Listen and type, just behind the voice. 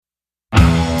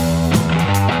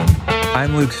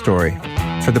I'm Luke Story.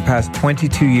 For the past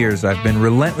 22 years, I've been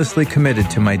relentlessly committed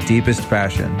to my deepest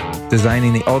passion,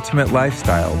 designing the ultimate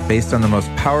lifestyle based on the most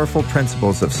powerful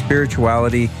principles of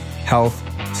spirituality, health,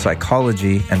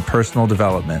 psychology, and personal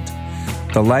development.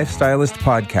 The Lifestylist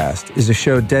Podcast is a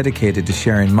show dedicated to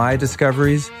sharing my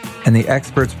discoveries and the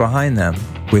experts behind them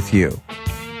with you.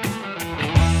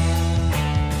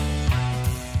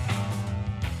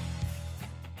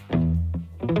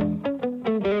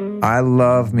 I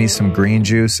love me some green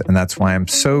juice, and that's why I'm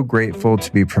so grateful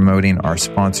to be promoting our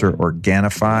sponsor,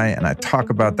 Organifi, and I talk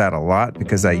about that a lot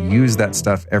because I use that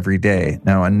stuff every day.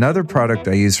 Now, another product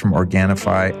I use from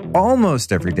Organifi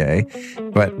almost every day,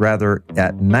 but rather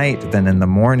at night than in the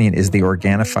morning, is the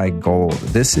Organifi Gold.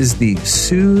 This is the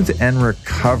Soothe and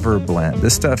Recover blend.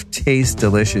 This stuff tastes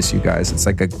delicious, you guys. It's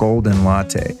like a golden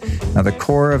latte. Now, the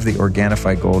core of the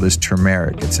Organifi Gold is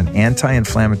turmeric. It's an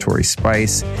anti-inflammatory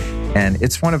spice, and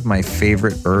it's one of my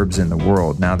favorite herbs in the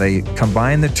world. Now, they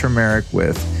combine the turmeric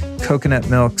with coconut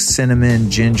milk,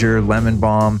 cinnamon, ginger, lemon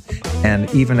balm,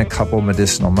 and even a couple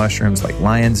medicinal mushrooms like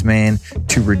lion's mane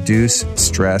to reduce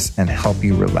stress and help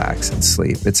you relax and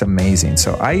sleep. It's amazing.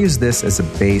 So I use this as a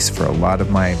base for a lot of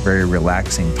my very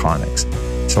relaxing tonics.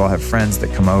 So I'll have friends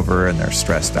that come over and they're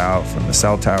stressed out from the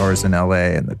cell towers in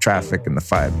LA and the traffic and the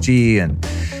 5G and,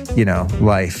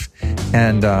 life.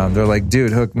 And they're like,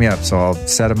 dude, hook me up. So I'll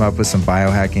set them up with some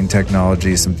biohacking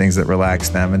technology, some things that relax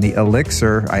them. And the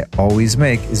elixir I always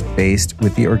make is based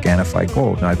with the Organifi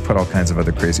Gold. Now, I put all kinds of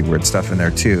other crazy weird stuff in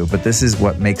there too, but this is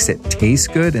what makes it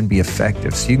taste good and be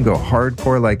effective. So you can go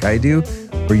hardcore like I do,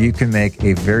 or you can make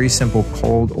a very simple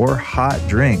cold or hot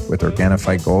drink with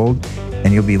Organifi Gold,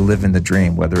 and you'll be living the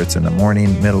dream, whether it's in the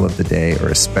morning, middle of the day, or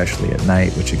especially at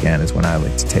night, which again is when I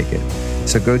like to take it.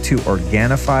 So go to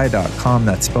Organifi.com,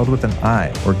 that's spelled with an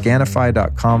I,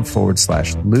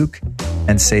 Organifi.com/Luke,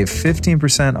 and save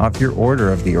 15% off your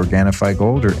order of the Organifi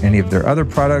Gold or any of their other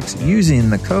products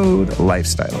using the code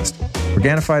Lifestylist.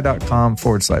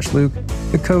 Organifi.com/Luke.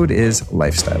 The code is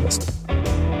Lifestylist.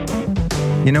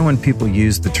 You know, when people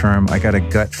use the term, I got a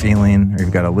gut feeling, or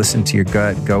you've got to listen to your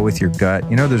gut, go with your gut,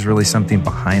 there's really something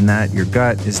behind that. Your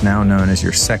gut is now known as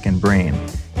your second brain.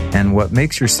 And what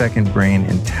makes your second brain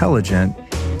intelligent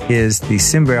is the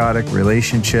symbiotic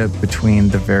relationship between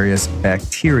the various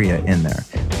bacteria in there.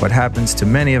 What happens to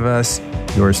many of us,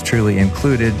 yours truly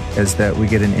included, is that we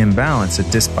get an imbalance, a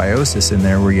dysbiosis in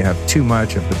there where you have too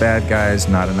much of the bad guys,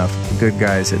 not enough of the good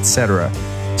guys, etc.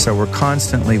 So we're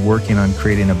constantly working on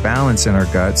creating a balance in our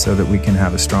gut so that we can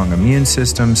have a strong immune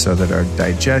system, so that our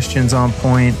digestion's on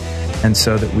point, and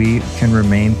so that we can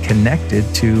remain connected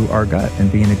to our gut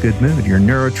and be in a good mood. Your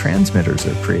neurotransmitters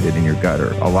are created in your gut,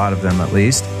 or a lot of them at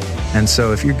least. And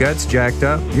so if your gut's jacked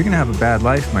up, you're going to have a bad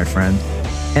life, my friend.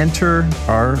 Enter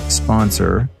our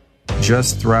sponsor,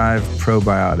 Just Thrive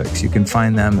Probiotics. You can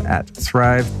find them at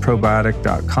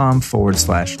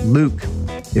thriveprobiotic.com/Luke.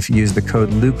 If you use the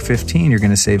code Luke15, you're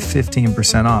going to save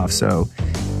 15% off. So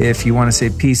if you want to say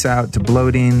peace out to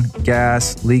bloating,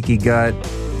 gas, leaky gut,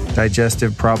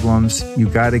 digestive problems, you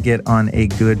got to get on a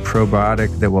good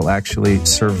probiotic that will actually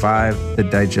survive the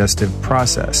digestive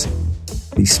process.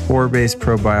 The spore-based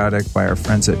probiotic by our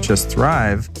friends at Just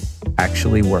Thrive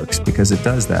actually works because it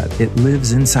does that. It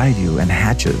lives inside you and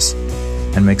hatches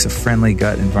and makes a friendly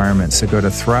gut environment. So go to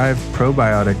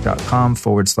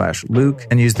thriveprobiotic.com/Luke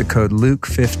and use the code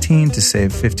Luke15 to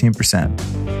save 15%.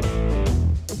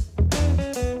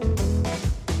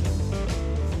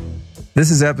 This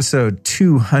is episode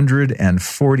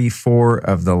 244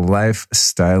 of the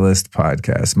Lifestylist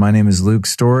Podcast. My name is Luke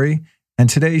Story, and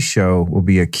today's show will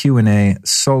be a Q&A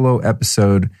solo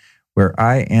episode where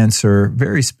I answer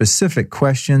very specific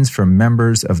questions from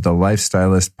members of the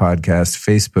Lifestylist Podcast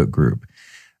Facebook group.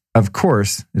 Of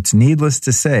course, it's needless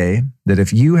to say that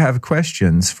if you have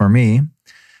questions for me,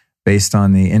 based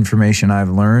on the information I've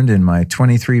learned in my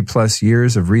 23 plus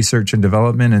years of research and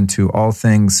development into all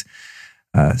things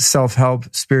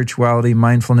self-help, spirituality,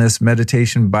 mindfulness,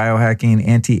 meditation, biohacking,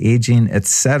 anti-aging,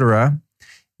 etc.,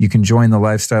 you can join the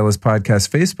Lifestylist Podcast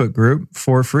Facebook group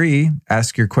for free.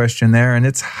 Ask your question there, and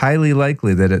it's highly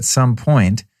likely that at some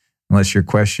point, unless your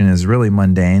question is really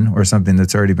mundane or something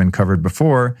that's already been covered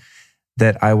before,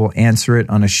 that I will answer it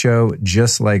on a show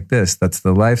just like this. That's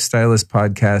the Lifestylist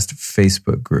Podcast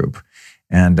Facebook group.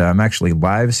 And I'm actually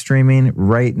live streaming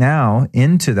right now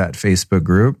into that Facebook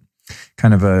group.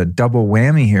 Kind of a double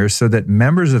whammy here so that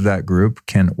members of that group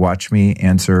can watch me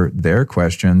answer their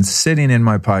questions sitting in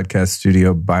my podcast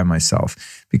studio by myself.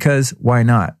 Because why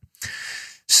not?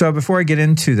 So before I get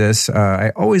into this,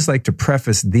 I always like to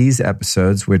preface these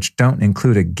episodes, which don't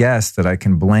include a guest that I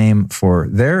can blame for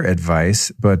their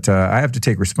advice, but I have to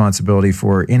take responsibility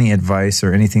for any advice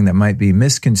or anything that might be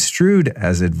misconstrued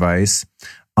as advice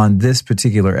on this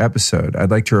particular episode.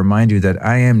 I'd like to remind you that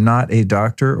I am not a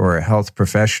doctor or a health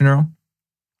professional.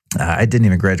 I didn't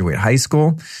even graduate high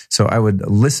school, so I would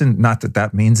listen, not that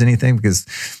that means anything, because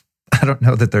I don't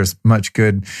know that there's much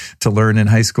good to learn in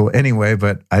high school anyway,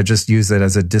 but I just use it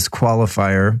as a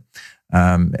disqualifier,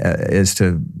 is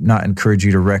to not encourage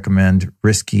you to recommend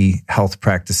risky health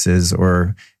practices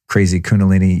or crazy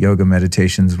Kundalini yoga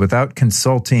meditations without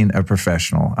consulting a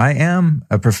professional. I am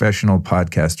a professional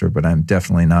podcaster, but I'm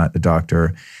definitely not a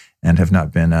doctor and have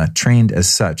not been trained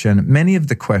as such. And many of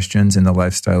the questions in the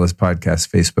Lifestylist Podcast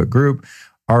Facebook group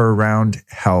are around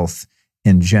health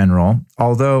in general,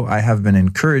 although I have been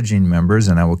encouraging members,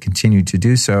 and I will continue to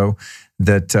do so,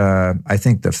 that I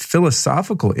think the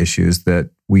philosophical issues that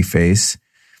we face,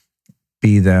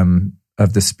 be them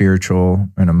of the spiritual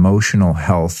and emotional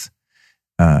health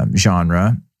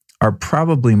genre, are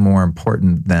probably more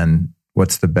important than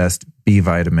what's the best B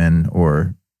vitamin,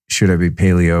 or should I be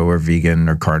paleo or vegan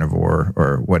or carnivore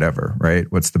or whatever,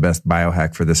 right? What's the best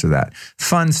biohack for this or that?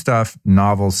 Fun stuff,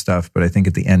 novel stuff, but I think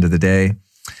at the end of the day,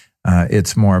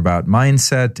 it's more about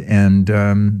mindset and,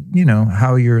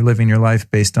 how you're living your life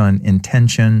based on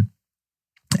intention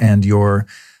and your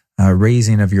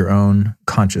raising of your own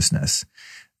consciousness.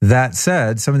 That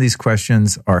said, some of these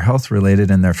questions are health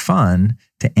related and they're fun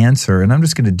to answer. And I'm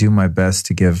just going to do my best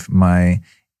to give my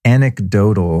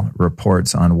anecdotal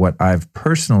reports on what I've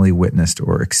personally witnessed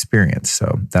or experienced.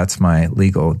 So that's my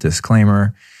legal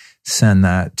disclaimer. Send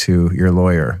that to your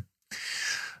lawyer.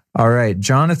 All right.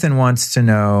 Jonathan wants to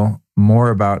know more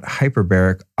about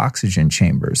hyperbaric oxygen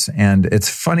chambers. And it's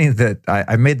funny that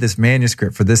I made this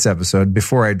manuscript for this episode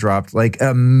before I dropped like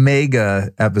a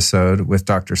mega episode with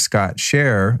Dr. Scott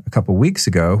Scher a couple weeks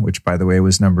ago, which by the way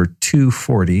was number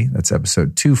 240. That's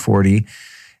episode 240.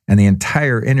 And the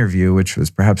entire interview, which was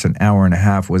perhaps an hour and a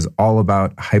half, was all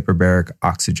about hyperbaric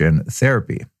oxygen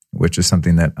therapy, which is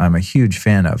something that I'm a huge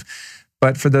fan of.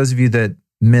 But for those of you that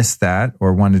missed that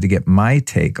or wanted to get my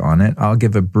take on it, I'll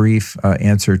give a brief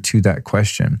answer to that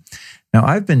question. Now,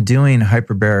 I've been doing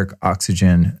hyperbaric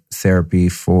oxygen therapy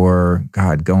for,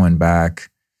 going back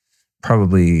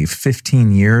probably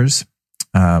 15 years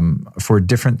for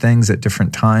different things at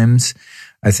different times.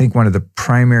 I think one of the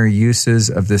primary uses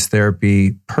of this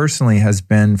therapy personally has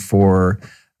been for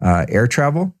air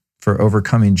travel, for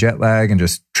overcoming jet lag and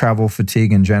just travel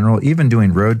fatigue in general, even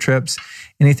doing road trips,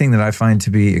 anything that I find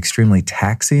to be extremely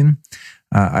taxing.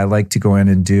 I like to go in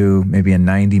and do maybe a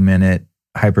 90-minute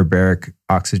hyperbaric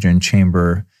oxygen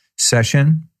chamber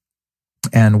session.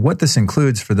 And what this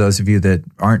includes, for those of you that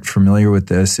aren't familiar with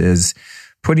this, is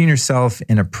putting yourself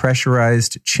in a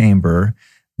pressurized chamber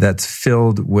that's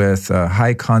filled with a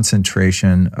high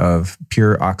concentration of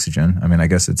pure oxygen. I mean, I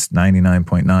guess it's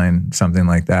 99.9, something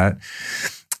like that.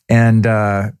 And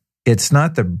it's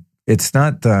not the,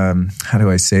 how do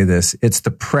I say this? It's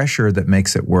the pressure that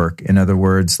makes it work. In other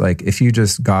words, like if you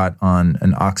just got on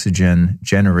an oxygen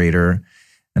generator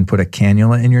and put a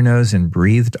cannula in your nose and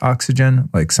breathed oxygen,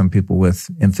 like some people with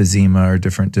emphysema or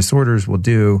different disorders will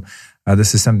do,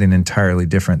 this is something entirely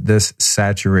different. This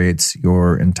saturates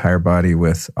your entire body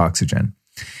with oxygen.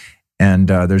 And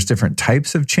there's different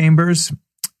types of chambers.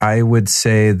 I would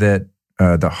say that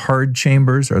the hard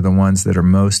chambers are the ones that are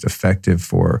most effective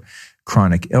for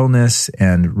chronic illness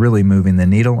and really moving the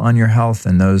needle on your health.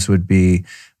 And those would be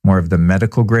more of the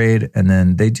medical grade. And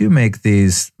then they do make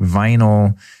these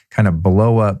vinyl kind of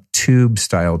blow up tube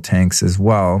style tanks as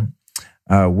well,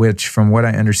 which from what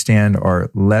I understand are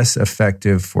less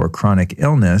effective for chronic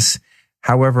illness.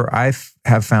 However, I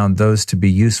have found those to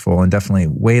be useful and definitely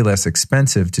way less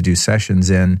expensive to do sessions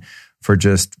in for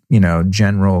just,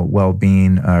 general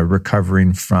well-being,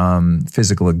 recovering from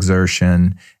physical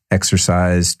exertion,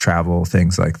 exercise, travel,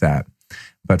 things like that.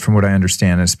 But from what I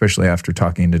understand, especially after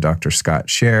talking to Dr. Scott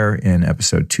Scher in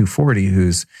episode 240,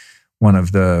 who's one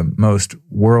of the most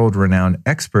world-renowned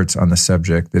experts on the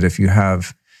subject, that if you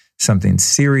have something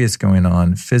serious going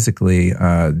on physically,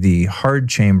 the hard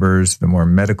chambers, the more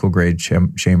medical-grade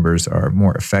chambers are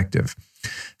more effective.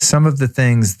 Some of the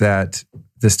things that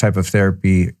this type of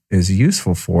therapy is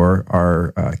useful for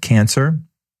are cancer.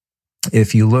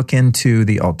 If you look into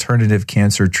the alternative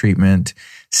cancer treatment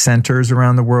centers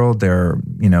around the world, there are,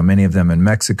 many of them in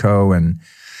Mexico and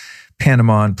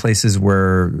Panama and places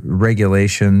where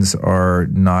regulations are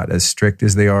not as strict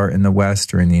as they are in the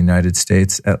West or in the United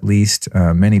States, at least.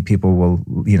 Many people will,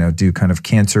 do kind of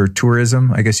cancer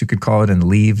tourism, I guess you could call it, and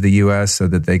leave the U.S. so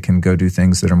that they can go do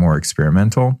things that are more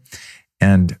experimental.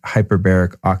 And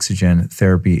hyperbaric oxygen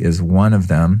therapy is one of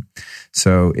them.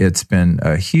 So it's been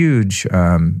a huge,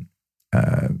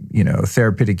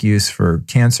 therapeutic use for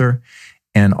cancer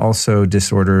and also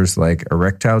disorders like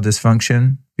erectile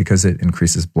dysfunction because it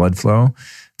increases blood flow.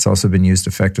 It's also been used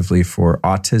effectively for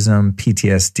autism,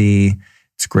 PTSD.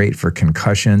 It's great for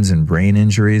concussions and brain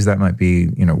injuries. That might be,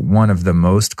 one of the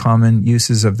most common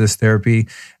uses of this therapy,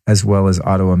 as well as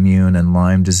autoimmune and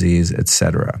Lyme disease,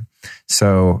 etc.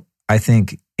 So I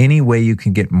think any way you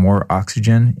can get more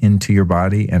oxygen into your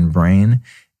body and brain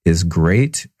is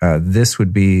great. This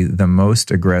would be the most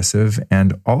aggressive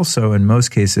and also, in most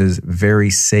cases,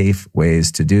 very safe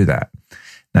ways to do that.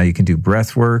 Now, you can do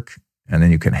breath work, and then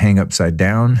you can hang upside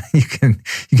down. You can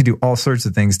do all sorts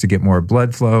of things to get more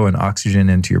blood flow and oxygen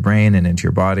into your brain and into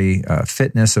your body.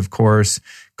 Fitness, of course,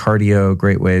 cardio,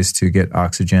 great ways to get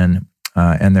oxygen.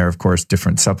 And there are, of course,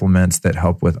 different supplements that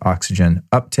help with oxygen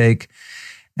uptake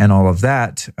and all of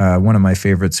that. One of my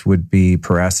favorites would be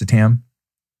piracetam,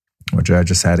 which I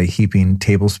just had a heaping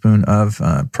tablespoon of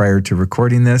prior to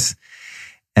recording this.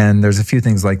 And there's a few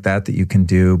things like that you can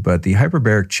do, but the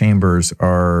hyperbaric chambers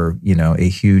are, a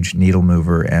huge needle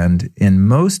mover. And in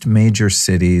most major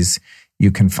cities,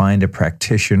 you can find a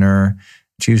practitioner.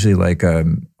 It's usually like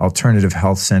an alternative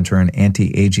health center, an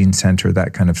anti-aging center,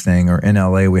 that kind of thing. Or in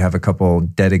LA, we have a couple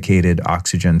dedicated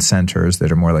oxygen centers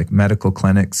that are more like medical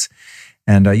clinics.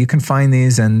 And you can find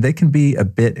these, and they can be a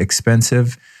bit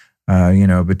expensive.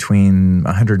 Between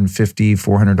 $150,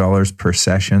 $400 per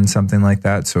session, something like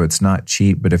that. So it's not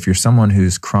cheap. But if you're someone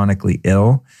who's chronically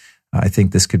ill, I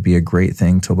think this could be a great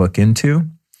thing to look into.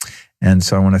 And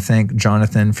so I want to thank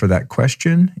Jonathan for that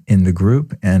question in the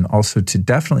group, and also to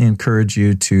definitely encourage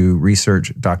you to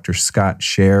research Dr. Scott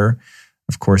Scher.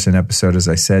 Of course, in episode, as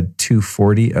I said,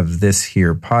 240 of this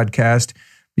here podcast.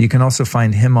 But you can also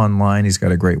find him online. He's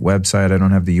got a great website. I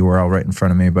don't have the URL right in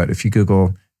front of me, but if you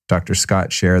Google Dr.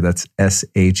 Scott Scher, that's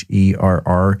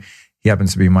Sherr. He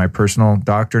happens to be my personal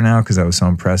doctor now because I was so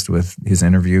impressed with his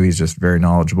interview. He's just very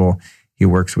knowledgeable. He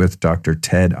works with Dr.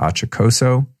 Ted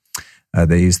Achacoso.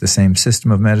 They use the same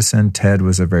system of medicine. Ted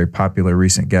was a very popular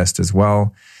recent guest as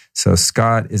well. So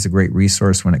Scott is a great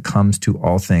resource when it comes to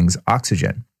all things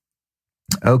oxygen.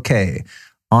 Okay,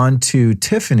 on to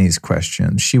Tiffany's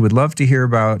question. She would love to hear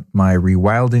about my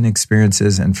rewilding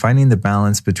experiences and finding the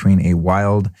balance between a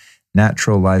wild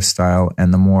natural lifestyle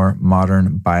and the more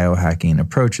modern biohacking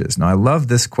approaches. Now, I love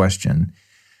this question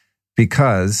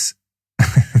because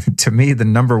to me, the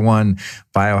number one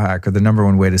biohack or the number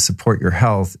one way to support your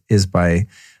health is by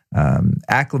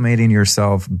acclimating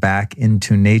yourself back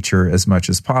into nature as much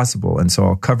as possible. And so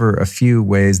I'll cover a few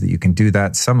ways that you can do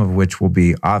that, some of which will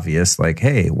be obvious, like,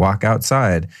 hey, walk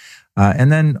outside. And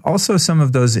then also some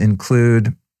of those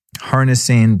include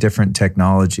harnessing different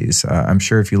technologies. I'm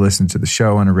sure if you listen to the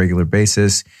show on a regular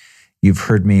basis, you've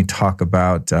heard me talk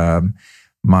about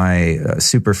my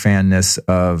super fanness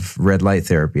of red light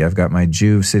therapy. I've got my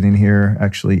Juve sitting here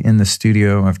actually in the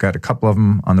studio. I've got a couple of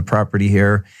them on the property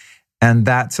here. And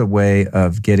that's a way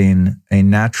of getting a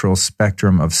natural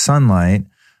spectrum of sunlight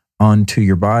onto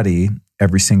your body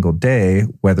every single day,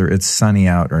 whether it's sunny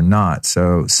out or not.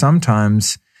 So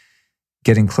sometimes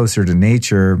getting closer to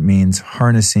nature means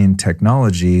harnessing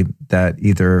technology that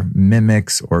either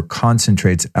mimics or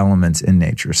concentrates elements in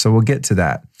nature. So we'll get to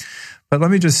that. But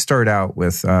let me just start out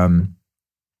with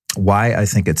why I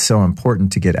think it's so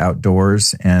important to get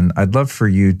outdoors. And I'd love for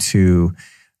you to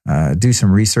do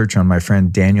some research on my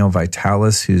friend Daniel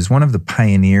Vitalis, who's one of the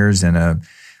pioneers in a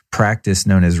practice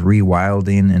known as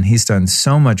Rewilding. And he's done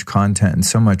so much content and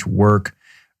so much work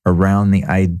around the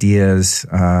ideas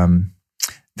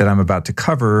that I'm about to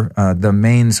cover, the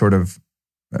main sort of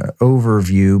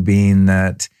overview being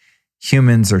that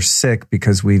humans are sick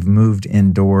because we've moved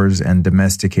indoors and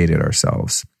domesticated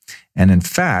ourselves. And in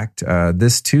fact,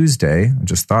 this Tuesday, I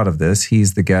just thought of this,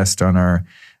 he's the guest on our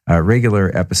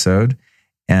regular episode,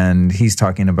 and he's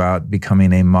talking about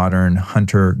becoming a modern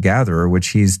hunter-gatherer, which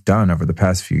he's done over the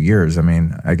past few years. I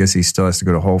mean, I guess he still has to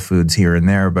go to Whole Foods here and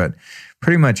there, but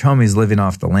pretty much homie's living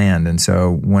off the land. And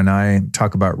so when I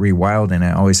talk about rewilding,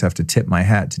 I always have to tip my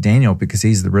hat to Daniel because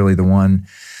he's really the one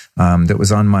that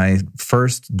was on my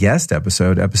first guest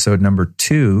episode number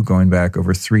 2, going back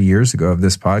over 3 years ago of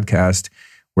this podcast,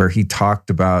 where he talked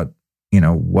about,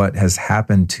 what has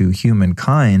happened to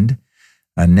humankind,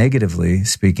 negatively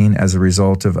speaking, as a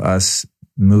result of us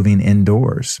moving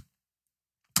indoors.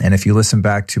 And if you listen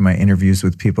back to my interviews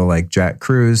with people like Jack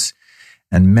Kruse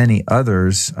and many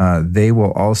others, they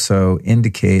will also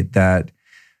indicate that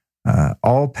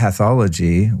all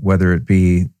pathology, whether it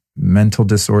be mental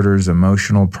disorders,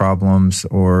 emotional problems,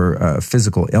 or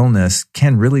physical illness,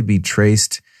 can really be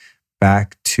traced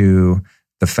back to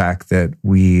the fact that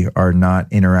we are not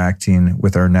interacting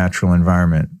with our natural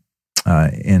environment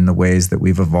in the ways that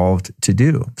we've evolved to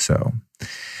do. So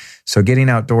getting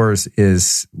outdoors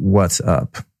is what's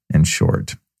up, in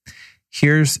short.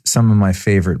 Here's some of my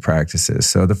favorite practices.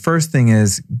 So the first thing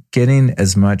is getting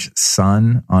as much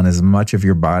sun on as much of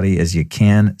your body as you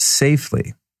can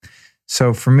safely.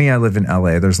 So for me, I live in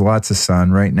LA. There's lots of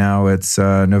sun. Right now it's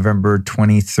November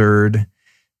 23rd,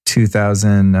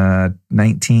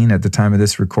 2019 at the time of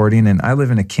this recording. And I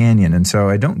live in a canyon. And so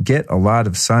I don't get a lot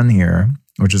of sun here,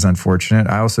 which is unfortunate.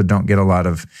 I also don't get a lot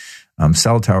of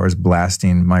cell towers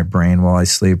blasting my brain while I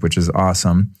sleep, which is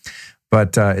awesome.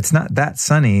 But it's not that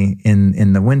sunny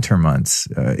in the winter months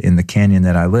in the canyon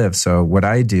that I live. So what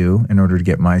I do in order to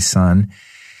get my sun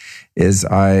is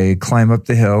I climb up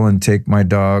the hill and take my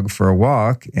dog for a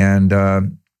walk. And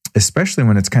especially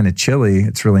when it's kind of chilly,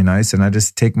 it's really nice. And I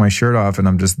just take my shirt off and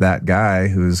I'm just that guy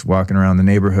who's walking around the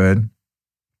neighborhood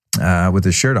with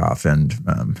his shirt off. And,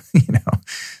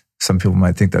 some people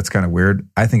might think that's kind of weird.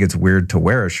 I think it's weird to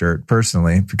wear a shirt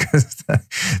personally because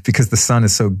the sun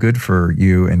is so good for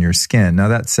you and your skin. Now,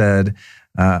 that said,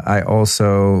 I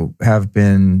also have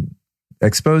been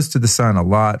exposed to the sun a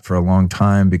lot for a long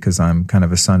time because I'm kind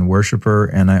of a sun worshiper,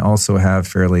 and I also have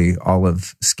fairly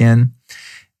olive skin.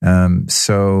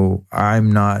 So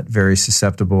I'm not very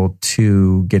susceptible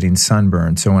to getting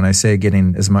sunburned. So when I say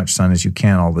getting as much sun as you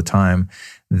can all the time,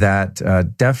 that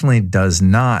definitely does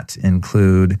not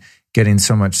include getting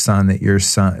so much sun that your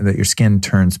skin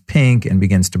turns pink and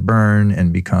begins to burn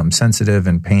and become sensitive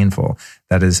and painful.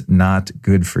 That is not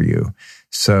good for you.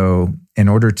 So in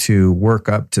order to work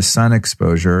up to sun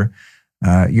exposure,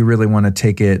 you really want to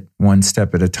take it one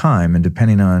step at a time. And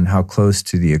depending on how close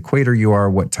to the equator you are,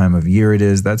 what time of year it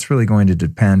is, that's really going to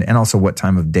depend. And also what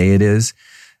time of day it is.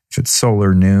 If it's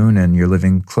solar noon and you're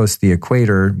living close to the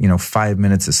equator, 5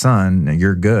 minutes of sun,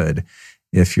 you're good.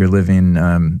 If you're living,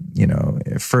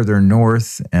 further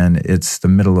north and it's the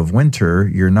middle of winter,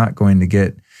 you're not going to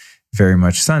get very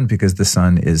much sun because the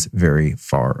sun is very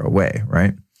far away,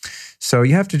 right? So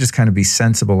you have to just kind of be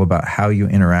sensible about how you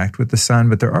interact with the sun.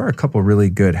 But there are a couple really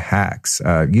good hacks.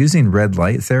 Using red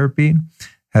light therapy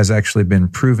has actually been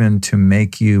proven to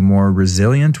make you more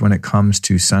resilient when it comes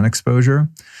to sun exposure.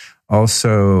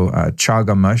 Also,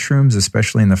 chaga mushrooms,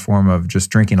 especially in the form of just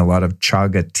drinking a lot of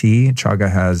chaga tea. Chaga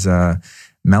has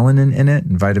melanin in it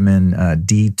and vitamin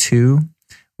D2,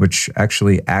 which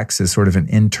actually acts as sort of an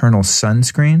internal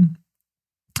sunscreen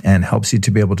and helps you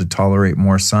to be able to tolerate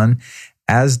more sun,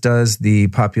 as does the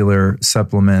popular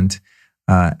supplement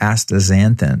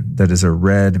astaxanthin, that is a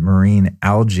red marine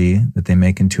algae that they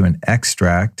make into an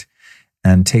extract.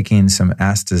 And taking some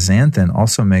astaxanthin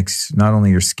also makes not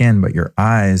only your skin, but your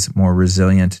eyes more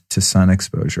resilient to sun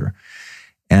exposure.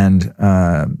 And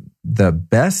the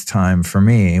best time for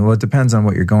me, well, it depends on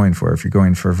what you're going for. If you're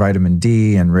going for vitamin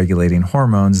D and regulating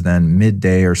hormones, then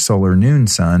midday or solar noon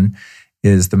sun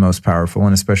is the most powerful,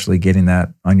 and especially getting that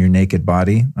on your naked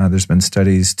body. There's been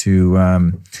studies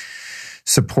to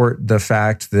support the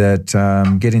fact that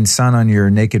getting sun on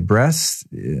your naked breasts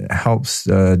helps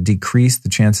decrease the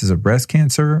chances of breast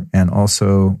cancer. And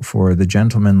also for the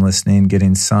gentlemen listening,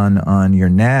 getting sun on your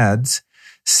nads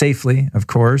safely, of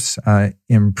course,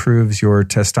 improves your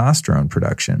testosterone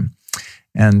production.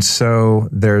 And so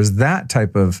there's that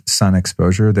type of sun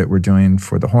exposure that we're doing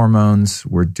for the hormones.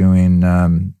 We're doing,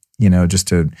 just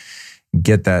to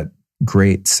get that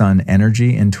great sun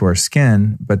energy into our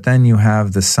skin. But then you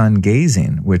have the sun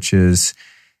gazing, which is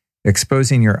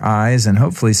exposing your eyes and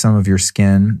hopefully some of your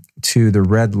skin to the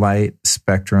red light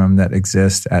spectrum that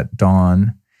exists at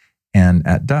dawn and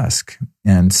at dusk.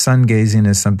 And sun gazing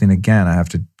is something, again, I have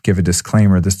to give a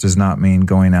disclaimer. This does not mean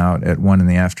going out at 1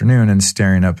 p.m. and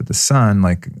staring up at the sun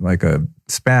like a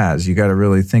spaz. You got to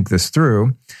really think this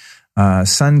through.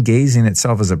 Sun gazing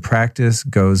itself as a practice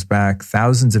goes back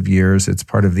thousands of years. It's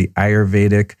part of the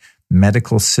Ayurvedic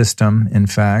medical system, in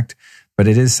fact, but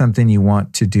it is something you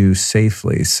want to do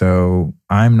safely. So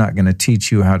I'm not going to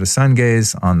teach you how to sun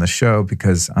gaze on the show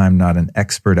because I'm not an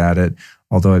expert at it,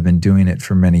 although I've been doing it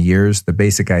for many years. The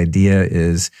basic idea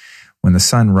is when the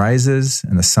sun rises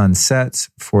and the sun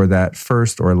sets, for that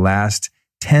first or last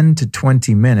 10 to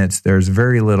 20 minutes, there's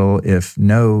very little, if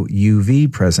no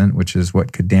UV present, which is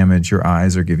what could damage your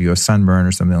eyes or give you a sunburn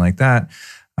or something like that.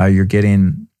 You're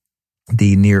getting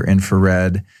the near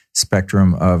infrared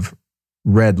spectrum of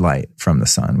red light from the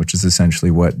sun, which is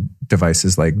essentially what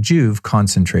devices like Juve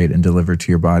concentrate and deliver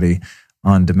to your body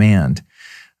on demand.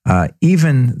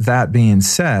 Even that being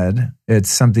said, it's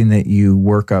something that you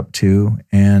work up to.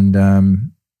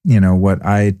 And, what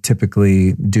I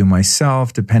typically do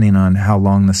myself, depending on how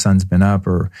long the sun's been up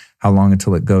or how long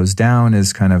until it goes down,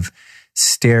 is kind of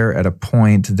stare at a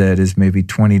point that is maybe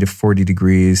 20 to 40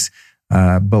 degrees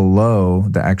below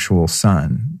the actual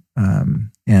sun.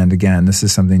 And again, this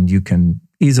is something you can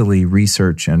easily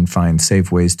research and find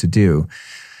safe ways to do.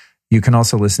 You can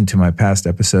also listen to my past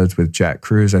episodes with Jack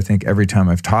Cruz. I think every time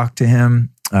I've talked to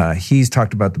him, he's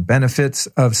talked about the benefits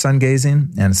of sun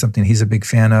gazing, and it's something he's a big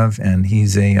fan of. And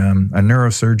he's a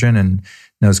neurosurgeon and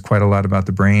knows quite a lot about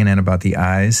the brain and about the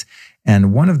eyes.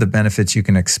 And one of the benefits you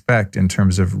can expect in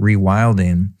terms of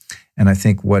rewilding, and I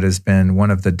think what has been one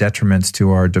of the detriments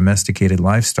to our domesticated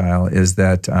lifestyle, is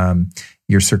that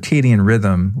your circadian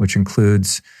rhythm, which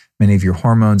includes many of your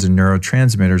hormones and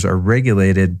neurotransmitters, are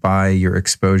regulated by your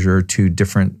exposure to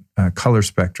different color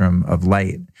spectrum of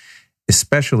light,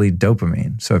 especially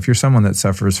dopamine. So if you're someone that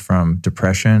suffers from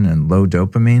depression and low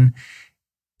dopamine,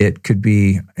 it could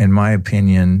be, in my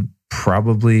opinion,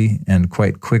 probably and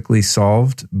quite quickly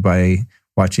solved by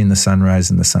watching the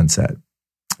sunrise and the sunset.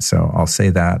 So I'll say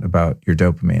that about your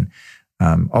dopamine.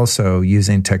 Also,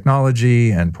 using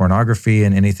technology and pornography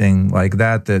and anything like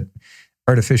that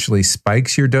artificially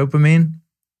spikes your dopamine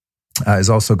is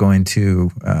also going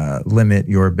to limit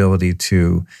your ability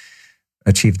to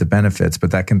achieve the benefits,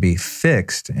 but that can be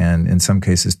fixed and in some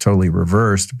cases totally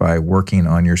reversed by working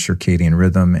on your circadian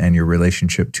rhythm and your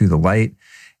relationship to the light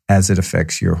as it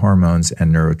affects your hormones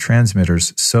and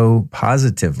neurotransmitters so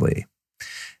positively.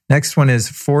 Next one is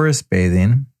forest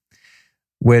bathing,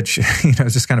 which, is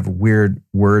just kind of a weird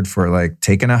word for like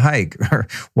taking a hike or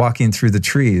walking through the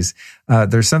trees.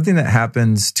 There's something that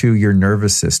happens to your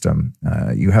nervous system.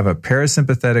 You have a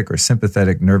parasympathetic or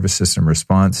sympathetic nervous system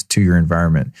response to your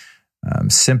environment.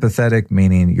 Sympathetic,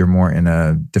 meaning you're more in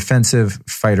a defensive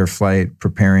fight or flight,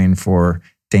 preparing for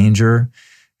danger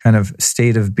kind of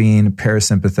state of being.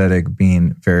 Parasympathetic,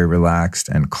 being very relaxed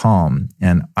and calm.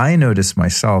 And I notice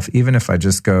myself, even if I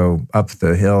just go up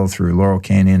the hill through Laurel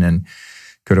Canyon and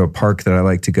go to a park that I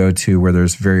like to go to where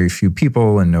there's very few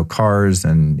people and no cars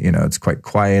and, it's quite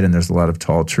quiet and there's a lot of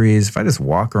tall trees. If I just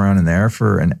walk around in there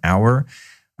for an hour,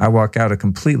 I walk out a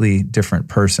completely different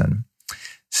person.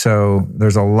 So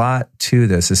there's a lot to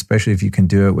this, especially if you can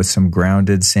do it with some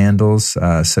grounded sandals,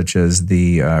 such as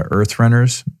the Earth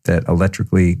Runners that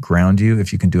electrically ground you.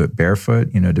 If you can do it barefoot,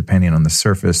 depending on the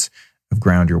surface of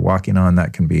ground you're walking on,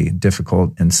 that can be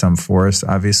difficult in some forests,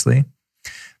 obviously.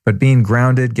 But being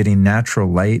grounded, getting natural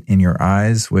light in your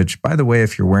eyes, which, by the way,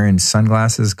 if you're wearing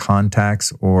sunglasses,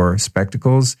 contacts, or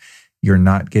spectacles, you're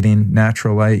not getting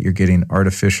natural light. You're getting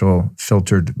artificial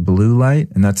filtered blue light.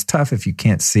 And that's tough if you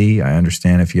can't see. I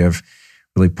understand if you have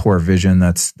really poor vision,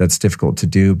 that's difficult to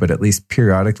do. But at least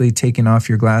periodically taking off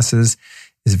your glasses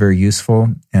is very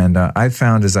useful. And I've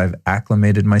found as I've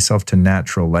acclimated myself to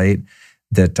natural light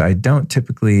that I don't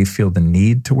typically feel the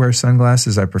need to wear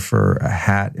sunglasses. I prefer a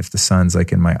hat if the sun's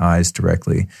like in my eyes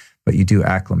directly, but you do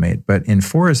acclimate. But in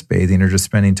forest bathing or just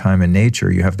spending time in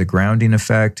nature, you have the grounding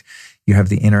effect, you have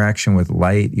the interaction with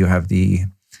light, you have the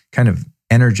kind of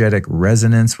energetic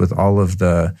resonance with all of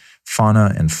the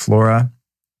fauna and flora.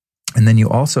 And then you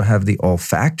also have the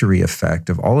olfactory effect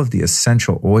of all of the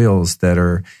essential oils that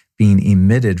are being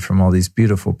emitted from all these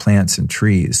beautiful plants and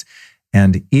trees.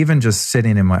 And even just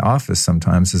sitting in my office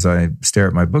sometimes, as I stare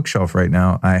at my bookshelf right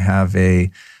now, I have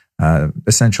a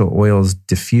essential oils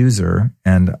diffuser,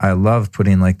 and I love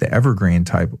putting like the evergreen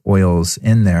type oils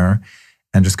in there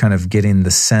and just kind of getting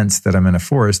the sense that I'm in a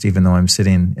forest, even though I'm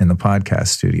sitting in the podcast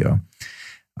studio.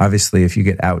 Obviously, if you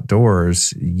get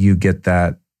outdoors, you get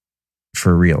that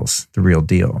for reals, the real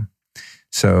deal.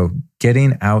 So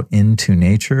getting out into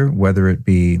nature, whether it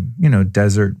be,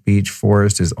 desert, beach,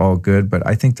 forest, is all good. But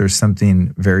I think there's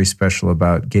something very special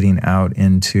about getting out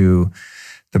into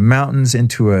the mountains,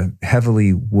 into a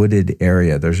heavily wooded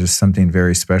area. There's just something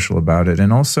very special about it.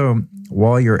 And also,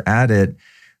 while you're at it,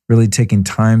 really taking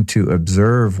time to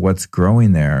observe what's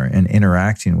growing there and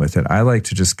interacting with it. I like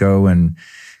to just go and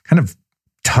kind of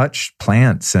touch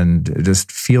plants and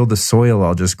just feel the soil.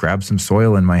 I'll just grab some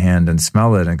soil in my hand and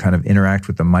smell it and kind of interact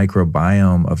with the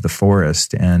microbiome of the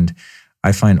forest. And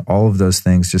I find all of those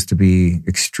things just to be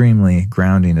extremely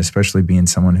grounding, especially being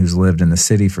someone who's lived in the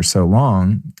city for so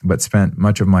long, but spent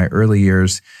much of my early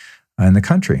years in the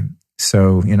country.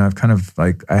 So, I've kind of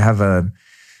I have a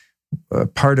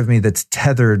part of me that's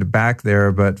tethered back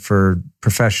there, but for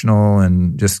professional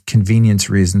and just convenience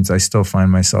reasons, I still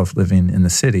find myself living in the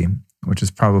city. which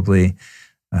is probably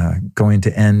going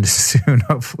to end soon,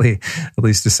 hopefully, at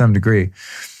least to some degree.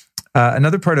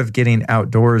 Another part of getting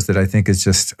outdoors that I think is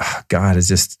just, is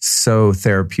just so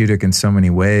therapeutic in so many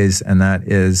ways, and that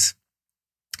is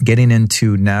getting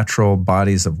into natural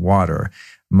bodies of water.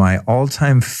 My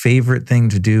all-time favorite thing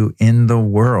to do in the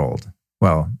world,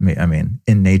 well, I mean,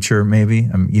 in nature maybe,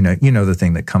 you know the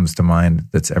thing that comes to mind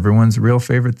that's everyone's real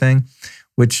favorite thing,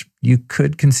 which you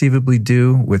could conceivably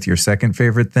do with your second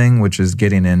favorite thing, which is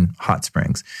getting in hot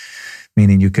springs,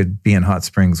 meaning you could be in hot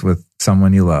springs with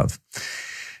someone you love,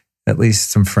 at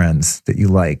least some friends that you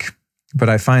like. But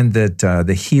I find that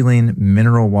the healing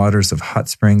mineral waters of hot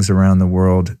springs around the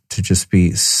world to just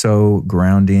be so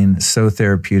grounding, so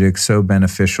therapeutic, so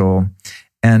beneficial.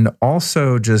 And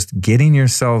also just getting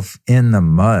yourself in the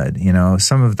mud. You know,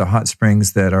 some of the hot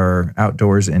springs that are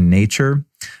outdoors in nature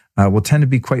will tend to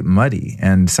be quite muddy.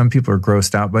 And some people are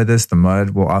grossed out by this. The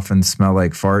mud will often smell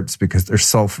like farts because there's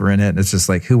sulfur in it. It's just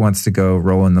like, who wants to go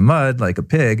roll in the mud like a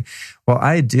pig? Well,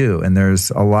 I do. And there's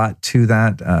a lot to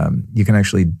that. You can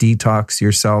actually detox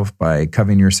yourself by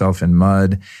covering yourself in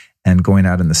mud and going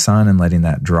out in the sun and letting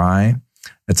that dry.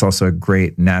 It's also a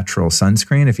great natural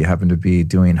sunscreen if you happen to be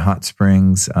doing hot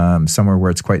springs somewhere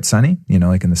where it's quite sunny, you know,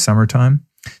 like in the summertime,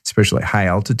 especially at high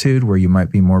altitude where you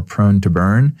might be more prone to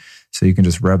burn. So you can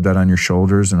just rub that on your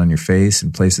shoulders and on your face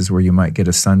in places where you might get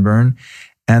a sunburn.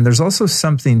 And there's also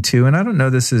something too, and I don't know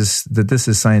this is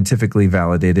scientifically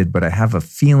validated, but I have a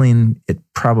feeling it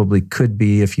probably could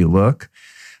be if you look.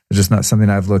 It's just not something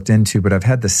I've looked into, but I've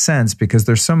had the sense because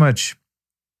there's so much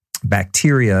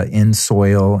bacteria in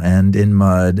soil and in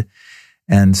mud,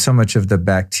 and so much of the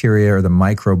bacteria or the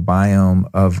microbiome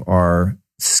of our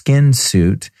skin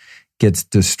suit gets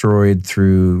destroyed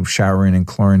through showering in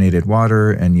chlorinated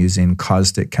water and using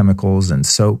caustic chemicals and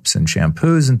soaps and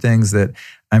shampoos and things that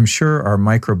I'm sure our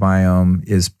microbiome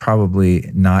is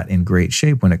probably not in great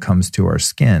shape when it comes to our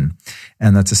skin.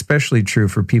 And that's especially true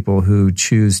for people who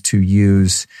choose to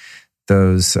use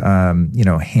those, hand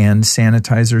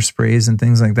sanitizer sprays and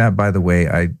things like that. By the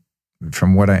way,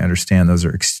 from what I understand, those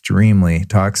are extremely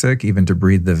toxic, even to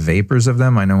breathe the vapors of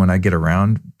them. I know when I get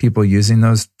around people using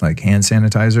those, like hand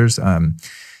sanitizers,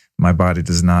 my body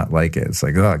does not like it. It's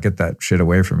like, oh, get that shit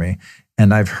away from me.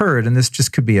 And I've heard, and this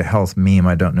just could be a health meme,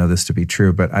 I don't know this to be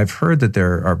true, but I've heard that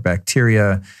there are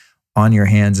bacteria on your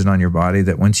hands and on your body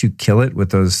that once you kill it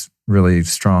with those really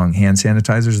strong hand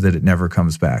sanitizers, that it never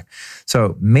comes back.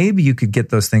 So maybe you could get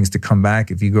those things to come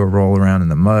back if you go roll around in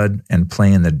the mud and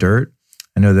play in the dirt.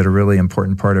 I know that a really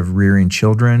important part of rearing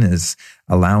children is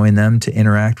allowing them to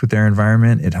interact with their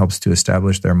environment. It helps to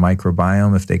establish their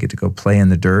microbiome if they get to go play in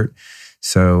the dirt.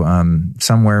 So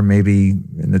somewhere maybe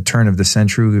in the turn of the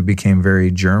century, we became very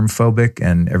germ phobic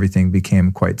and everything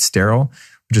became quite sterile,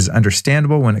 which is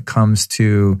understandable when it comes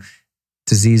to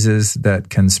diseases that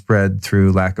can spread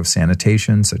through lack of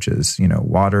sanitation, such as,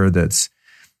 water that's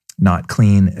not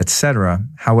clean, etc.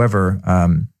 However,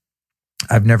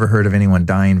 I've never heard of anyone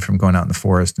dying from going out in the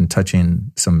forest and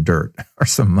touching some dirt or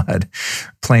some mud,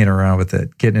 playing around with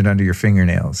it, getting it under your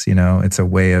fingernails. It's a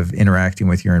way of interacting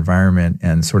with your environment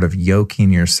and sort of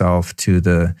yoking yourself to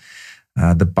the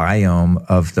biome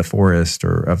of the forest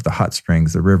or of the hot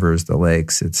springs, the rivers, the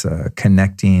lakes. It's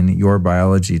connecting your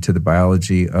biology to the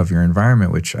biology of your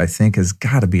environment, which I think has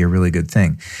got to be a really good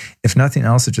thing. If nothing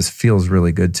else, it just feels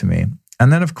really good to me.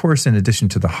 And then, of course, in addition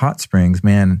to the hot springs,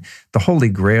 man, the holy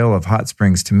grail of hot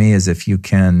springs to me is if you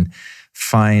can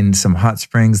find some hot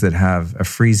springs that have a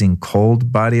freezing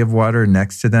cold body of water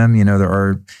next to them. There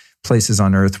are places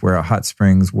on Earth where hot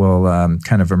springs will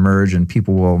kind of emerge and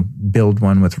people will build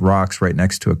one with rocks right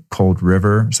next to a cold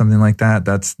river or something like that.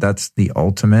 That's the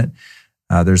ultimate.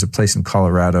 There's a place in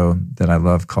Colorado that I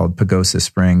love called Pagosa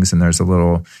Springs, and there's a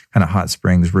little kind of hot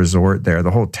springs resort there.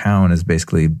 The whole town is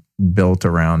basically built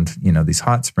around, these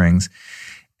hot springs.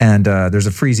 And there's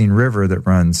a freezing river that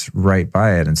runs right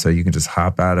by it. And so you can just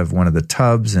hop out of one of the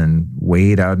tubs and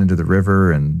wade out into the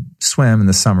river and swim. In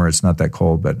the summer, it's not that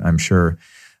cold, but I'm sure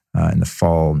in the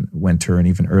fall, winter, and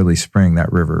even early spring,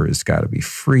 that river has got to be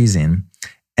freezing.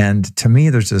 And to me,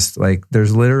 there's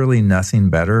literally nothing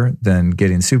better than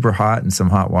getting super hot in some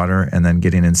hot water and then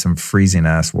getting in some freezing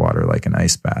ass water like an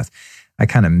ice bath. I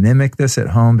kind of mimic this at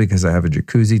home because I have a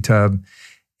jacuzzi tub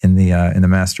in the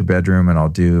master bedroom, and I'll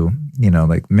do,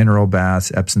 like mineral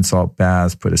baths, Epsom salt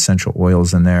baths, put essential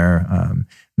oils in there,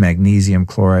 magnesium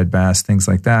chloride baths, things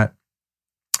like that.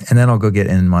 And then I'll go get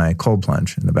in my cold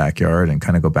plunge in the backyard and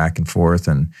kind of go back and forth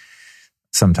and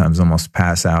sometimes almost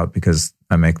pass out because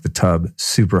I make the tub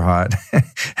super hot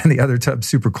and the other tub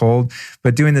super cold.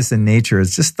 But doing this in nature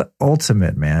is just the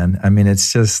ultimate, man. I mean,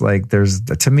 it's just like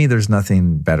to me, there's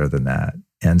nothing better than that.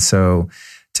 And so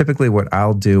typically what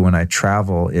I'll do when I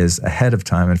travel is ahead of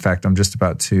time. In fact, I'm just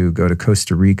about to go to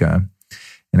Costa Rica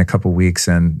in a couple weeks.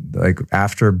 And like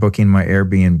after booking my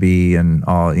Airbnb and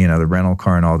all, the rental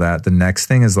car and all that, the next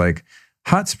thing is like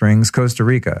Hot Springs, Costa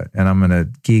Rica. And I'm going to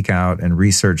geek out and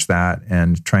research that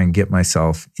and try and get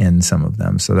myself in some of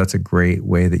them. So that's a great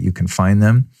way that you can find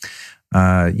them.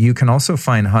 You can also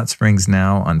find hot springs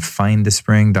now on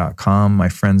findaspring.com. My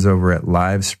friends over at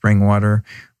Live Spring Water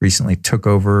recently took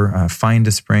over Find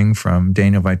a Spring from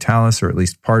Daniel Vitalis, or at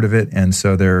least part of it. And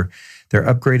so they're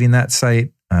upgrading that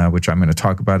site, which I'm going to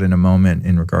talk about in a moment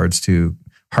in regards to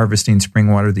harvesting spring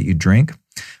water that you drink.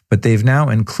 But they've now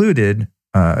included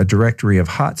a directory of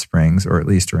hot springs, or at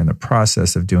least are in the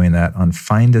process of doing that on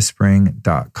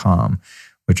findaspring.com,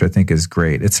 which I think is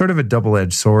great. It's sort of a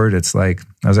double-edged sword. It's like,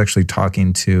 I was actually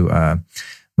talking to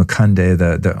Mukunde,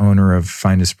 the owner of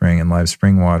Find a Spring and Live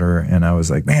Spring Water, and I was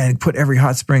like, man, put every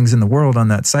hot springs in the world on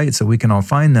that site so we can all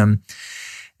find them.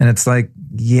 And it's like,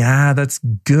 yeah, that's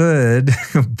good.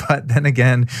 But then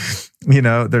again,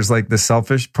 there's like the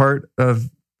selfish part of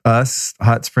us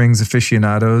hot springs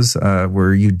aficionados,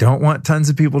 where you don't want tons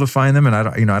of people to find them. And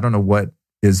I don't know what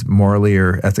is morally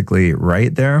or ethically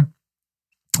right there.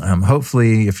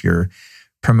 Hopefully if you're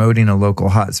promoting a local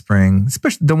hot spring,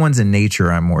 especially the ones in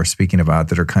nature I'm more speaking about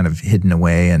that are kind of hidden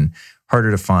away and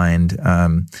harder to find,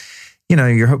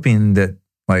 you're hoping that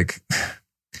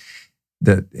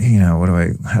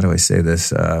how do I say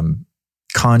this?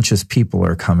 Conscious people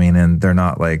are coming and they're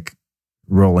not like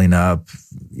rolling up,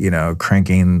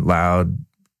 cranking loud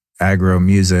aggro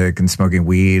music and smoking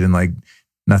weed, and like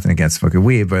nothing against smoking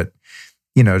weed, but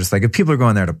just like if people are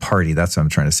going there to party, that's what I'm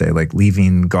trying to say, like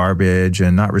leaving garbage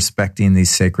and not respecting these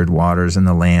sacred waters and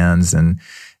the lands. And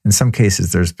in some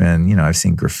cases there's been, I've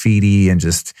seen graffiti and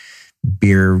just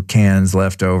beer cans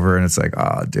left over. And it's like,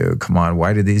 oh, dude, come on.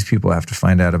 Why do these people have to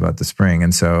find out about the spring?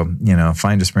 And so,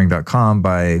 findaspring.com,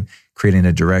 by creating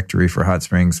a directory for hot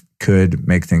springs, could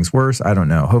make things worse. I don't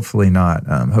know. Hopefully not.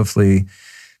 Hopefully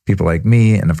people like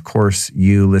me, and of course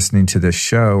you listening to this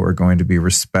show, are going to be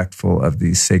respectful of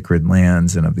these sacred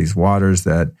lands and of these waters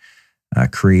that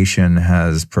creation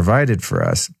has provided for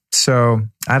us. So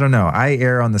I don't know. I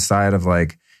err on the side of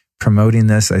like promoting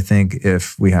this. I think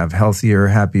if we have healthier,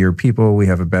 happier people, we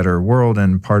have a better world.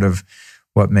 And part of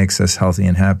what makes us healthy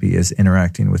and happy is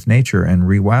interacting with nature and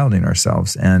rewilding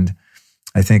ourselves. And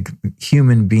I think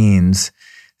human beings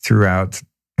throughout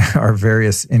our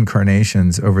various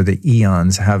incarnations over the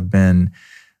eons have been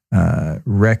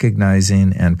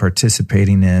recognizing and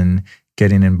participating in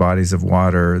getting in bodies of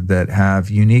water that have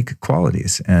unique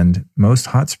qualities. And most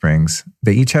hot springs,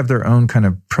 they each have their own kind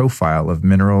of profile of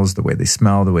minerals, the way they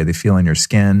smell, the way they feel in your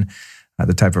skin,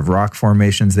 the type of rock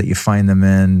formations that you find them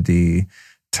in, the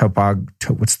topography,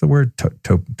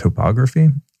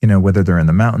 whether they're in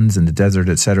the mountains, in the desert,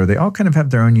 et cetera. They all kind of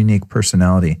have their own unique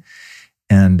personality.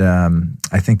 And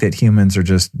I think that humans are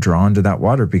just drawn to that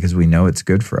water because we know it's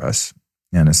good for us.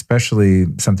 And especially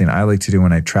something I like to do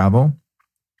when I travel,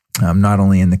 not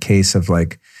only in the case of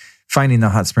like finding the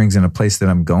hot springs in a place that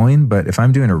I'm going, but if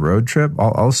I'm doing a road trip,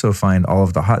 I'll also find all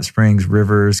of the hot springs,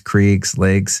 rivers, creeks,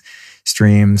 lakes,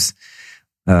 streams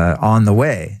on the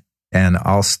way. And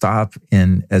I'll stop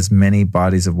in as many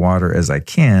bodies of water as I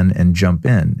can and jump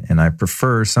in. And I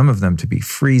prefer some of them to be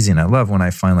freezing. I love when I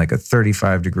find like a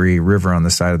 35-degree river on the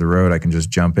side of the road. I can just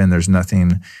jump in. There's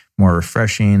nothing more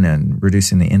refreshing and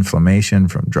reducing the inflammation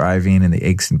from driving and the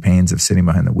aches and pains of sitting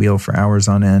behind the wheel for hours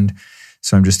on end.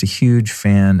 So I'm just a huge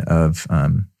fan of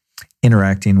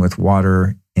interacting with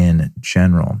water in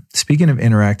general. Speaking of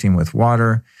interacting with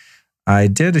water, I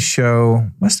did a show,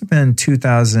 must have been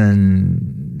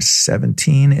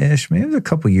 2017-ish, maybe it was a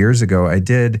couple years ago. I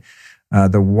did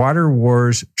the Water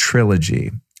Wars trilogy,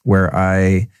 where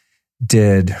I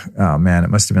did, it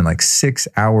must have been like 6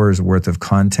 hours worth of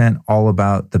content all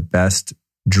about the best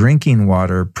drinking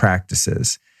water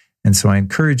practices. And so I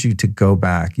encourage you to go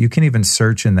back. You can even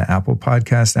search in the Apple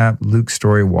Podcast app, Luke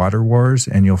Story Water Wars,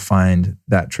 and you'll find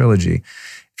that trilogy.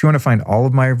 If you want to find all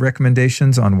of my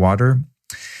recommendations on water,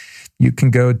 you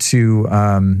can go to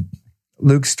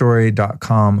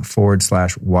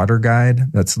lukestory.com/water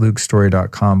guide. That's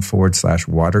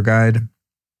lukestory.com/water guide.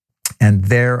 And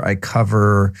there I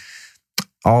cover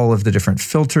all of the different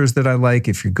filters that I like.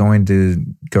 If you're going to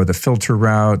go the filter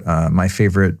route, my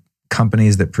favorite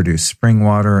companies that produce spring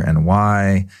water and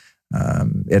why,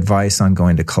 advice on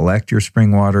going to collect your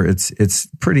spring water. It's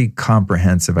pretty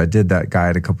comprehensive. I did that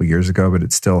guide a couple years ago, but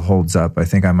it still holds up. I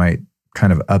think I might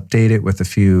kind of update it with a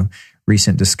few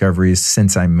recent discoveries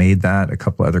since I made that. A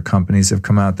couple other companies have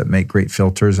come out that make great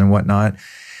filters and whatnot.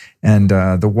 And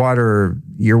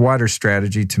your water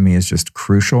strategy to me is just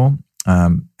crucial.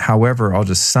 However, I'll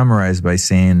just summarize by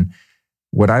saying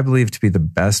what I believe to be the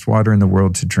best water in the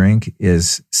world to drink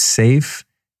is safe,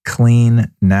 clean,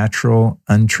 natural,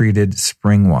 untreated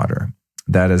spring water.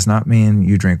 That does not mean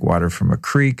you drink water from a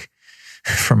creek,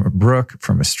 from a brook,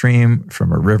 from a stream,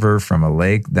 from a river, from a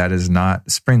lake. That is not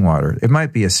spring water. It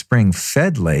might be a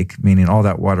spring-fed lake, meaning all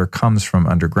that water comes from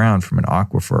underground, from an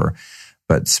aquifer.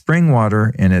 But spring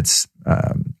water in its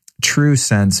true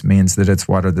sense means that it's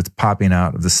water that's popping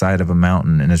out of the side of a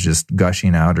mountain and is just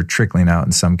gushing out or trickling out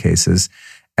in some cases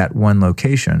at one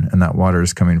location. And that water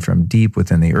is coming from deep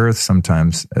within the earth,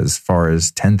 sometimes as far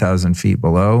as 10,000 feet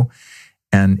below.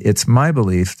 And it's my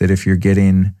belief that if you're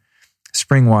getting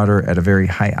spring water at a very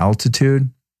high altitude,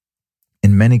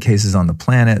 in many cases on the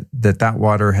planet, that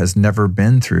water has never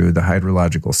been through the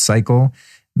hydrological cycle,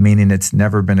 meaning it's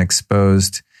never been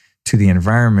exposed to the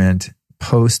environment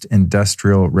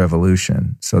post-industrial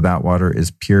revolution. So that water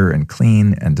is pure and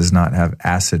clean and does not have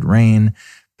acid rain,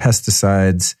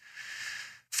 pesticides,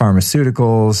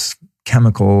 pharmaceuticals,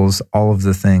 chemicals, all of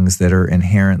the things that are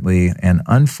inherently and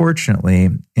unfortunately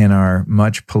in our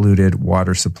much polluted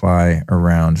water supply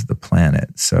around the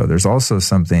planet. So there's also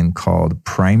something called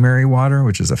primary water,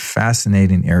 which is a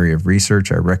fascinating area of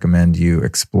research. I recommend you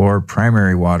explore.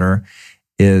 Primary water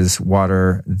is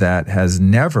water that has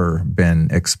never been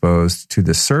exposed to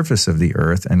the surface of the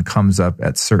earth and comes up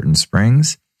at certain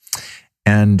springs.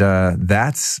 And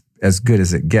that's as good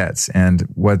as it gets. And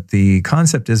what the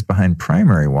concept is behind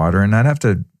primary water, and I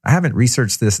haven't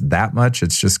researched this that much.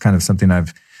 It's just kind of something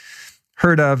I've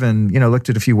heard of and, looked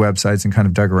at a few websites and kind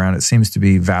of dug around. It seems to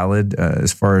be valid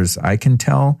as far as I can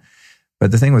tell.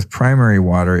 But the thing with primary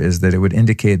water is that it would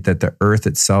indicate that the earth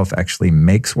itself actually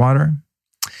makes water.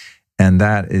 And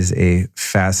that is a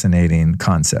fascinating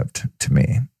concept to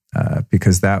me.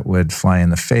 Because that would fly in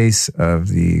the face of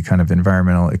the kind of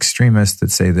environmental extremists that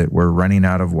say that we're running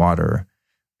out of water,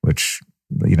 which,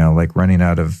 like running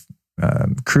out of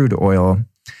crude oil.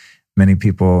 Many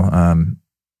people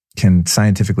can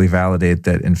scientifically validate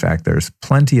that, in fact, there's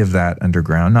plenty of that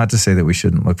underground. Not to say that we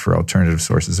shouldn't look for alternative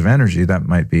sources of energy. That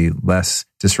might be less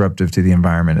disruptive to the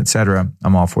environment, et cetera.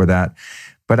 I'm all for that.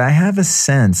 But I have a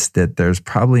sense that there's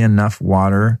probably enough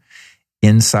water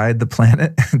inside the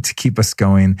planet to keep us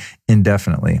going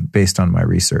indefinitely based on my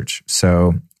research.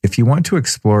 So if you want to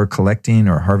explore collecting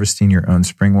or harvesting your own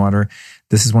spring water,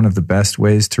 this is one of the best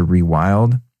ways to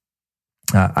rewild.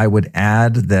 I would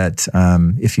add that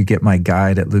if you get my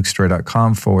guide at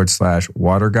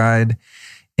lukestory.com/water guide,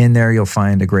 in there you'll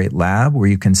find a great lab where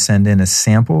you can send in a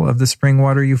sample of the spring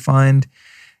water you find.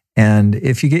 And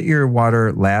if you get your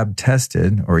water lab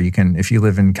tested, or you can, if you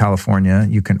live in California,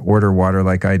 you can order water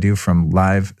like I do from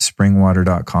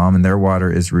livespringwater.com, and their water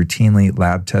is routinely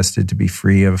lab tested to be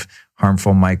free of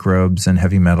harmful microbes and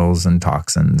heavy metals and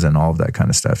toxins and all of that kind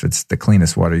of stuff. It's the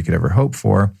cleanest water you could ever hope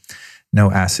for.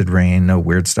 No acid rain, no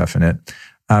weird stuff in it.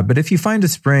 But if you find a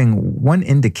spring, one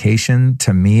indication,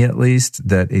 to me at least,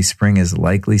 that a spring is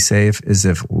likely safe is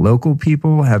if local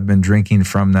people have been drinking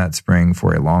from that spring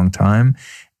for a long time,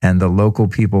 and the local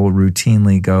people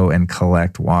routinely go and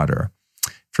collect water.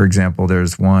 For example,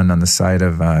 there's one on the side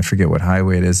of, I forget what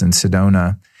highway it is, in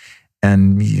Sedona.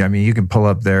 And I mean, you can pull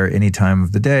up there any time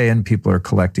of the day and people are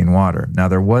collecting water. Now,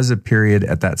 there was a period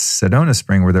at that Sedona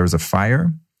spring where there was a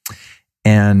fire,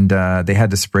 and they had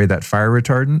to spray that fire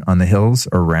retardant on the hills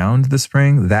around the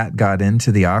spring. That got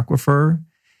into the aquifer.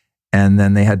 And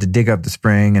then they had to dig up the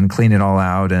spring and clean it all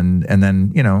out. And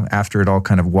then, after it all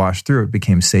kind of washed through, it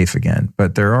became safe again.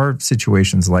 But there are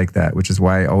situations like that, which is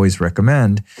why I always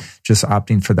recommend just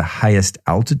opting for the highest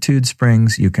altitude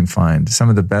springs you can find. Some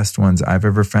of the best ones I've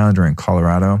ever found are in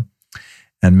Colorado,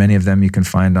 and many of them you can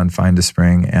find on Find a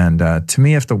Spring. And to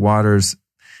me, if the water's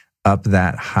up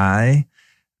that high,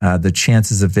 the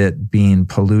chances of it being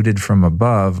polluted from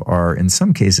above are in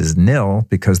some cases nil,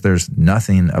 because there's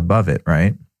nothing above it,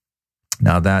 right?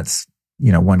 Now that's,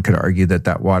 one could argue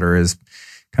that water is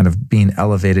kind of being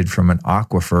elevated from an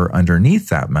aquifer underneath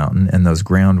that mountain, and those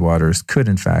groundwaters could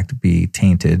in fact be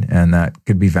tainted, and that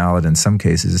could be valid in some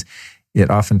cases. It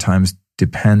oftentimes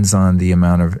depends on the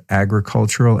amount of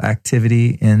agricultural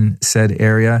activity in said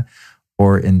area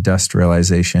or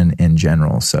industrialization in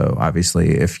general. So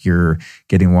obviously, if you're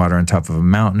getting water on top of a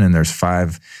mountain and there's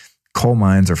 5 coal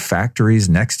mines or factories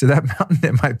next to that mountain,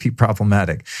 it might be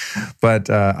problematic. But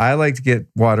I like to get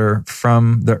water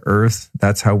from the earth.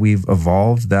 That's how we've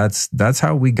evolved. That's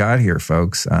how we got here,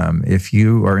 folks. If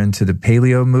you are into the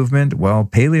paleo movement, well,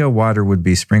 paleo water would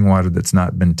be spring water that's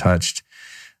not been touched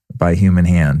by human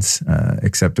hands,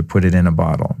 except to put it in a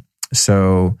bottle.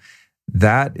 So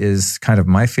that is kind of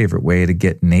my favorite way to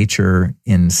get nature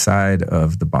inside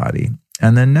of the body.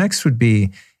 And then next would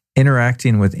be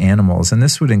interacting with animals. And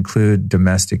this would include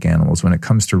domestic animals when it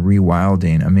comes to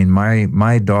rewilding. I mean,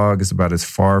 my dog is about as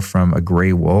far from a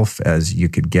gray wolf as you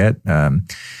could get.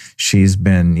 She's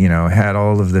been, had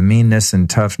all of the meanness and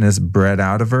toughness bred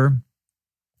out of her.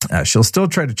 She'll still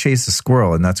try to chase a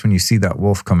squirrel, and that's when you see that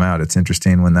wolf come out. It's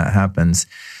interesting when that happens.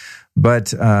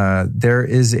 But there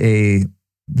is a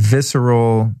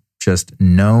visceral, just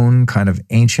known kind of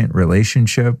ancient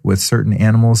relationship with certain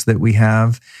animals that we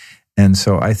have. And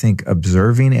so I think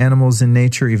observing animals in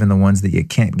nature, even the ones that you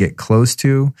can't get close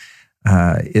to,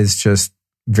 is just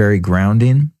very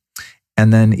grounding.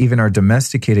 And then even our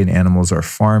domesticated animals, our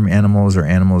farm animals, or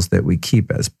animals that we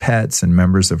keep as pets and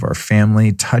members of our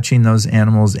family, touching those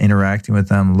animals, interacting with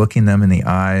them, looking them in the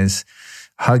eyes,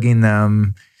 hugging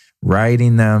them,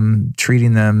 riding them,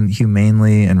 treating them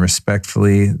humanely and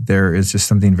respectfully. There is just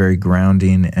something very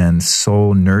grounding and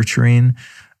soul nurturing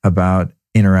about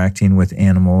interacting with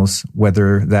animals,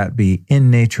 whether that be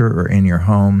in nature or in your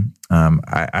home.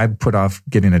 I put off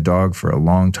getting a dog for a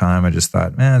long time. I just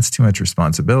thought, man, it's too much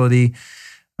responsibility.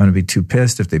 I'm going to be too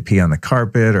pissed if they pee on the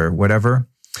carpet or whatever.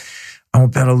 I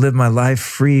won't be able to live my life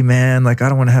free, man. Like, I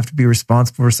don't want to have to be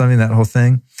responsible for something, that whole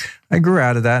thing. I grew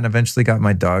out of that and eventually got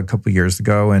my dog a couple of years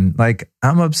ago. And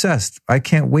I'm obsessed. I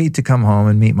can't wait to come home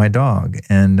and meet my dog.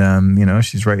 And,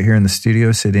 she's right here in the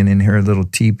studio, sitting in her little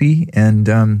teepee.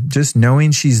 And just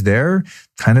knowing she's there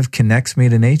kind of connects me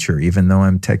to nature, even though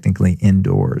I'm technically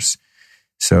indoors.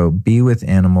 So be with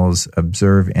animals,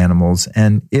 observe animals.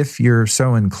 And if you're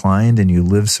so inclined and you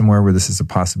live somewhere where this is a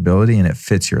possibility and it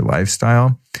fits your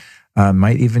lifestyle,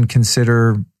 might even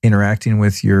consider interacting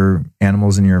with your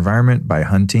animals in your environment by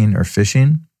hunting or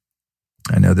fishing.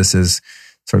 I know this is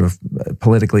sort of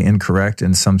politically incorrect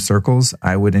in some circles.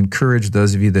 I would encourage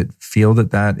those of you that feel that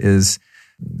that is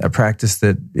a practice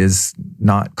that is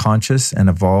not conscious and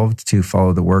evolved to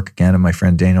follow the work again of my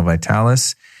friend Daniel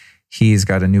Vitalis. He's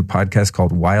got a new podcast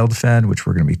called Wild Fed, which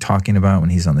we're going to be talking about when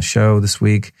he's on the show next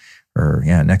week.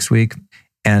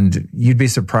 And you'd be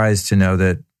surprised to know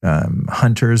that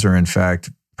hunters are, in fact,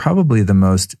 probably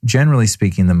generally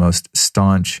speaking, the most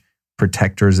staunch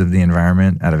protectors of the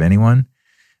environment out of anyone.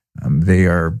 They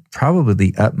are probably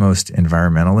the utmost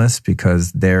environmentalists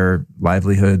because their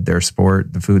livelihood, their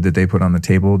sport, the food that they put on the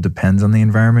table depends on the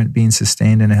environment being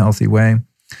sustained in a healthy way.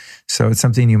 So it's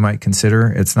something you might consider.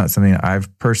 It's not something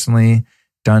I've personally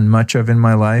done much of in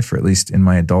my life, or at least in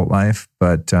my adult life,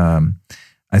 but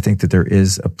I think that there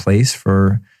is a place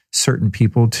for certain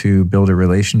people to build a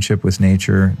relationship with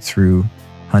nature through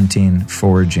hunting,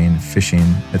 foraging,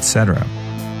 fishing, etc.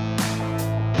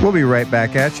 We'll be right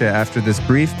back at you after this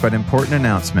brief but important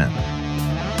announcement.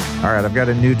 All right, I've got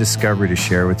a new discovery to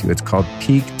share with you. It's called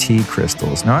Peak Tea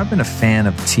Crystals. Now, I've been a fan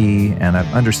of tea and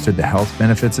I've understood the health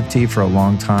benefits of tea for a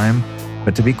long time.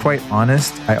 But to be quite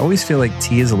honest, I always feel like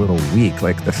tea is a little weak.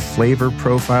 Like the flavor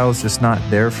profile is just not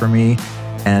there for me.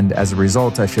 And as a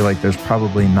result, I feel like there's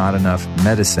probably not enough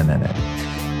medicine in it.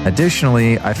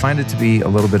 Additionally, I find it to be a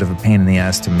little bit of a pain in the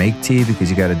ass to make tea because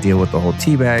you got to deal with the whole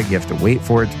tea bag. You have to wait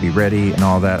for it to be ready and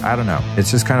all that. I don't know. It's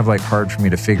just kind of like hard for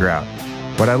me to figure out.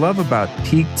 What I love about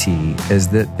Peak Tea is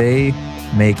that they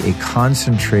make a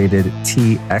concentrated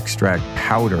tea extract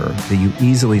powder that you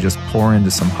easily just pour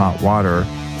into some hot water.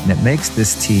 And it makes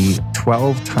this tea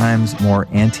 12 times more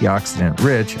antioxidant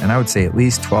rich, and I would say at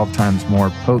least 12 times more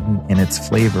potent in its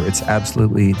flavor. It's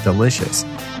absolutely delicious.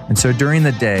 And so during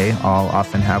the day, I'll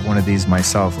often have one of these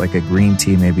myself, like a green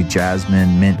tea, maybe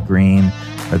jasmine, mint green,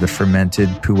 or the fermented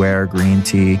pu'er green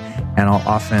tea. And I'll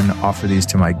often offer these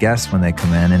to my guests when they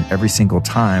come in. And every single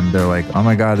time they're like, oh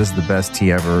my God, this is the best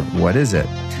tea ever. What is it?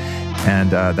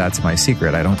 And that's my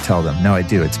secret. I don't tell them. No, I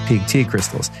do. It's Peak Tea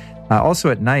Crystals. Also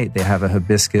at night, they have a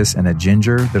hibiscus and a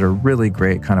ginger that are really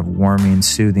great, kind of warming,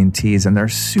 soothing teas, and they're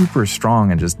super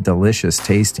strong and just delicious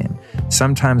tasting.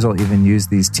 Sometimes I'll even use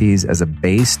these teas as a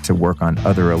base to work on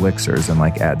other elixirs and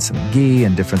like add some ghee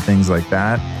and different things like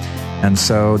that. And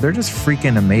so they're just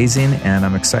freaking amazing, and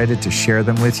I'm excited to share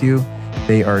them with you.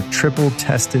 They are triple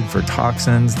tested for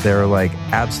toxins. They're like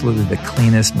absolutely the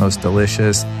cleanest, most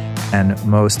delicious, and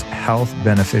most health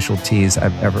beneficial teas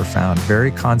I've ever found. Very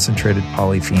concentrated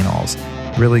polyphenols.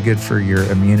 really good for your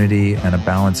immunity and a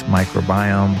balanced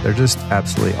microbiome. They're just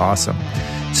absolutely awesome.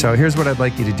 So here's what I'd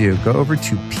like you to do. Go over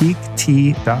to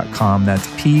peaktea.com. That's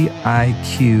PIQUETAE,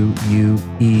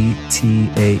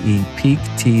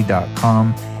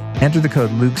 peaktea.com. Enter the code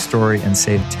LukeStory and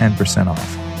save 10%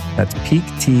 off. That's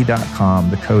peaktea.com.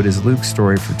 The code is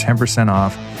LukeStory for 10%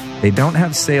 off. They don't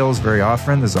have sales very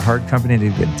often. There's a hard company to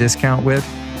get discount with.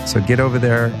 So get over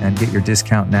there and get your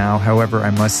discount now. However,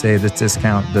 I must say this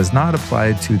discount does not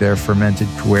apply to their fermented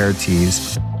pu'er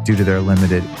teas due to their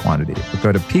limited quantity. But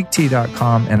go to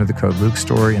peaktea.com, enter the code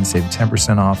LukeStory, and save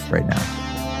 10% off right now.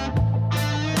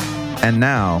 And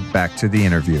now, back to the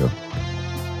interview.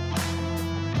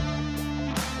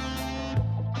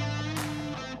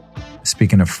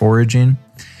 Speaking of foraging,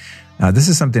 this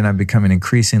is something I'm becoming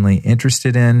increasingly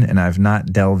interested in, and I've not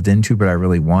delved into, but I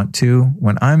really want to.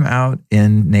 When I'm out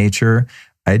in nature,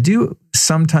 I do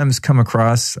sometimes come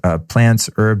across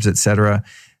plants, herbs, etc.,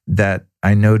 that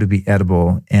I know to be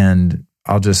edible, and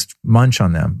I'll just munch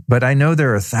on them. But I know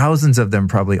there are thousands of them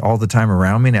probably all the time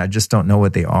around me, and I just don't know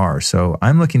what they are. So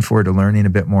I'm looking forward to learning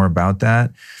a bit more about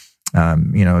that.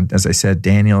 As I said,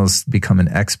 Daniel's become an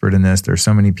expert in this. There are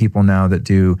so many people now that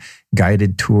do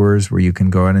guided tours where you can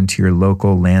go out into your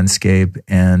local landscape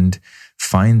and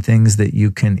find things that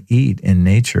you can eat in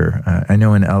nature. I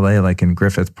know in LA, like in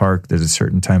Griffith Park, there's a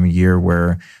certain time of year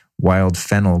where wild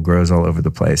fennel grows all over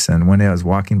the place. And one day I was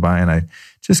walking by and I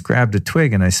just grabbed a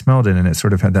twig and I smelled it, and it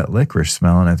sort of had that licorice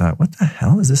smell. And I thought, what the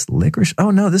hell is this licorice?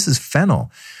 Oh no, this is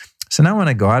fennel. So now when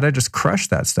I go out, I just crush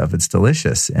that stuff. It's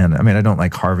delicious. And I mean, I don't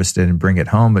like harvest it and bring it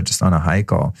home, but just on a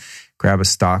hike, I'll grab a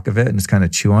stalk of it and just kind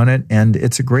of chew on it. And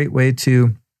it's a great way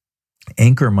to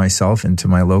anchor myself into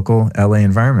my local LA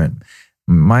environment.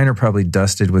 Mine are probably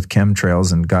dusted with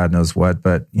chemtrails and God knows what,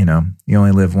 but you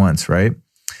only live once, right?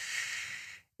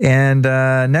 And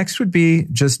next would be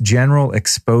just general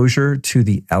exposure to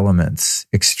the elements,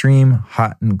 extreme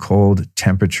hot and cold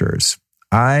temperatures.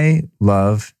 I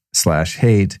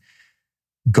love/hate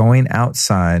going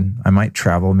outside. I might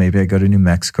travel. Maybe I go to New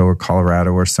Mexico or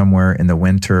Colorado or somewhere in the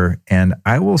winter, and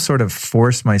I will sort of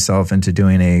force myself into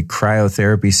doing a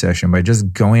cryotherapy session by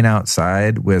just going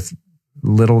outside with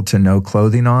little to no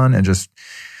clothing on and just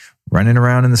running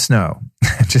around in the snow,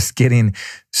 just getting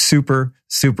super,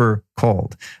 super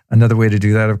cold. Another way to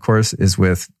do that, of course, is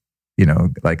with,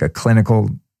 like a clinical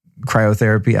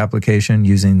cryotherapy application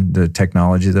using the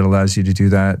technology that allows you to do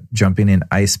that, jumping in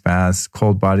ice baths,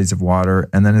 cold bodies of water.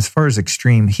 And then as far as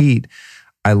extreme heat,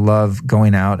 I love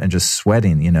going out and just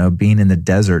sweating, being in the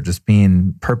desert, just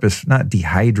being not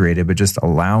dehydrated, but just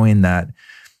allowing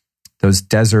those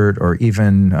desert or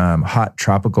even hot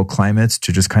tropical climates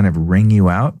to just kind of wring you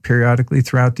out periodically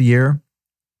throughout the year.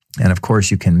 And of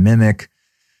course, you can mimic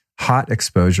hot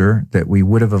exposure that we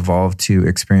would have evolved to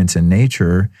experience in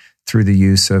nature through the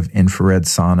use of infrared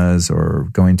saunas or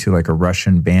going to like a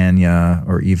Russian banya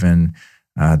or even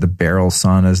the barrel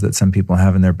saunas that some people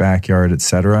have in their backyard,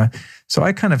 etc. So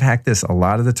I kind of hack this a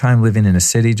lot of the time living in a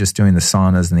city, just doing the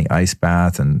saunas and the ice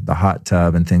bath and the hot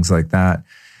tub and things like that.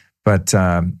 But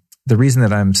the reason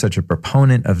that I'm such a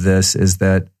proponent of this is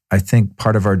that I think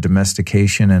part of our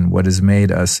domestication and what has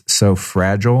made us so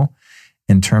fragile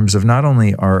in terms of not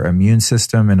only our immune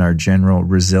system and our general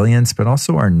resilience, but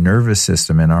also our nervous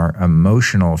system and our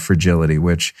emotional fragility,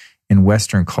 which in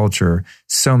Western culture,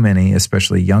 so many,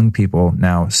 especially young people,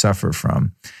 now suffer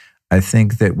from. I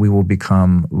think that we will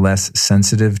become less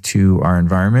sensitive to our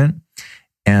environment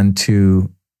and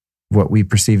to what we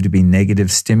perceive to be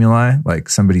negative stimuli, like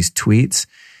somebody's tweets,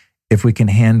 if we can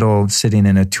handle sitting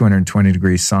in a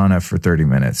 220-degree sauna for 30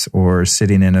 minutes or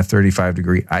sitting in a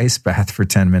 35-degree ice bath for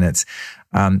 10 minutes.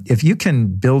 If you can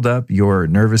build up your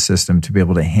nervous system to be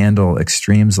able to handle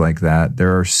extremes like that,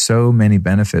 there are so many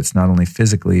benefits, not only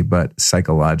physically, but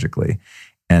psychologically.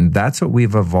 And that's what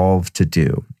we've evolved to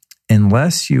do.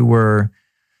 Unless you were,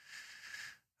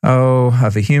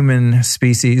 of a human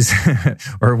species,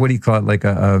 or what do you call it, like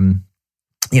a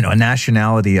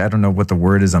nationality, I don't know what the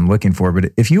word is I'm looking for,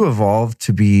 but if you evolved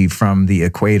to be from the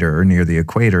equator or near the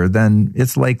equator, then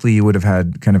it's likely you would have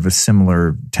had kind of a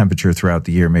similar temperature throughout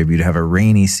the year. Maybe you'd have a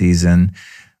rainy season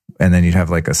and then you'd have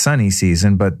like a sunny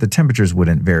season, but the temperatures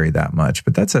wouldn't vary that much.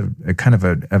 But that's a kind of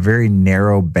a very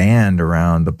narrow band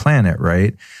around the planet,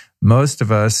 right? Most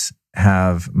of us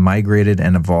have migrated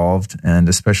and evolved, and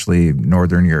especially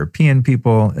Northern European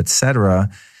people, etc.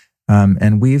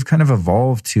 And we've kind of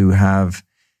evolved to have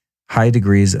high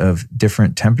degrees of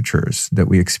different temperatures that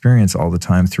we experience all the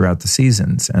time throughout the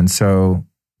seasons. And so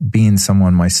being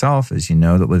someone myself, as you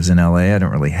know, that lives in LA, I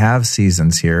don't really have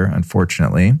seasons here,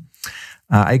 unfortunately.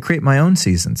 I create my own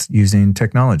seasons using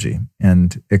technology,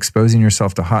 and exposing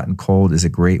yourself to hot and cold is a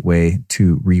great way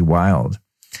to rewild.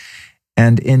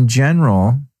 And in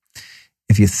general,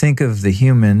 if you think of the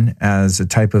human as a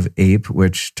type of ape,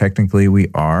 which technically we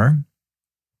are,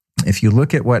 if you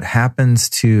look at what happens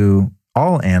to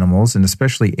all animals, and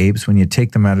especially apes, when you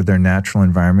take them out of their natural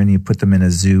environment, you put them in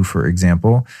a zoo, for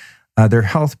example, their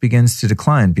health begins to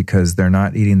decline because they're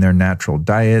not eating their natural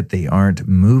diet. They aren't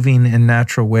moving in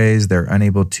natural ways. They're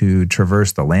unable to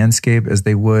traverse the landscape as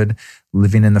they would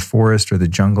living in the forest or the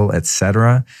jungle,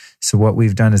 etc. So what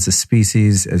we've done as a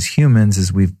species, as humans,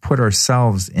 is we've put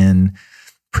ourselves in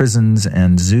prisons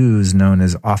and zoos known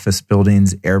as office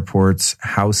buildings, airports,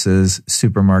 houses,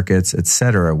 supermarkets,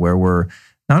 etc., where we're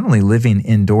not only living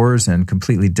indoors and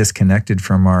completely disconnected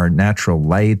from our natural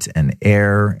light and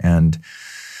air and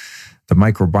the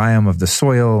microbiome of the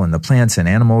soil and the plants and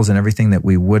animals and everything that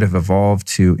we would have evolved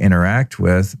to interact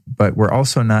with, but we're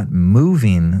also not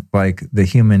moving like the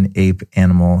human ape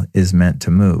animal is meant to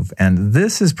move. And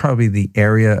this is probably the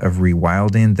area of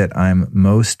rewilding that I'm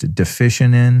most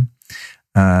deficient in,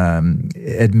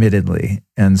 admittedly.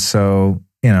 And so,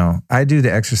 I do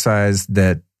the exercise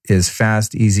that is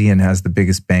fast, easy, and has the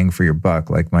biggest bang for your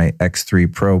buck, like my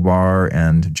X3 Pro Bar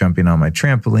and jumping on my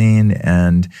trampoline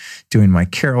and doing my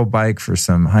Carol bike for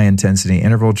some high-intensity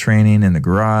interval training in the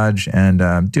garage,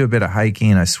 and do a bit of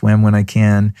hiking. I swim when I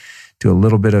can, do a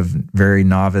little bit of very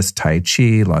novice Tai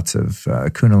Chi, lots of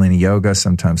Kundalini yoga,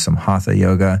 sometimes some Hatha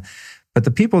yoga. But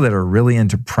the people that are really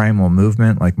into primal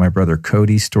movement, like my brother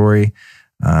Cody's story,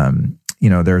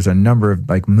 there's a number of,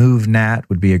 like, MoveNat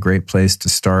would be a great place to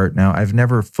start. Now, I've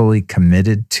never fully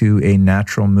committed to a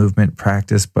natural movement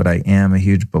practice, but I am a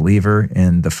huge believer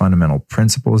in the fundamental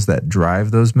principles that drive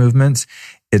those movements.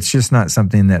 It's just not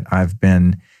something that I've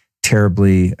been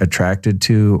terribly attracted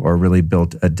to or really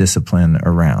built a discipline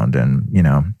around. And,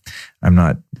 I'm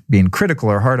not being critical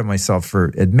or hard on myself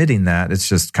for admitting that. It's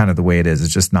just kind of the way it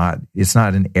is. It's not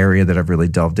an area that I've really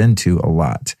delved into a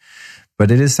lot. But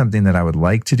it is something that I would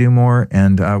like to do more.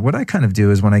 And what I kind of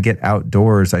do is when I get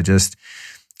outdoors, I just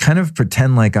kind of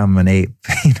pretend like I'm an ape,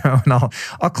 and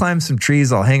I'll climb some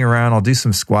trees, I'll hang around, I'll do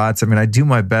some squats. I mean, I do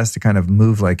my best to kind of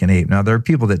move like an ape. Now, there are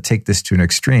people that take this to an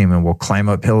extreme and will climb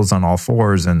up hills on all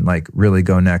fours and like really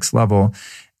go next level.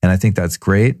 And I think that's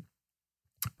great.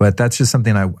 But that's just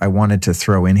something I wanted to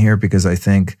throw in here, because I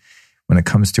think when it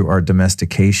comes to our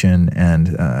domestication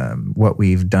and what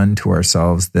we've done to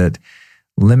ourselves, that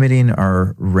limiting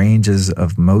our ranges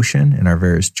of motion in our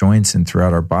various joints and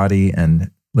throughout our body and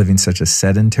living such a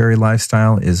sedentary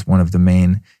lifestyle is one of the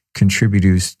main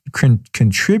contributors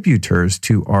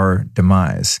to our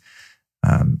demise.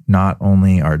 Not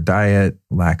only our diet,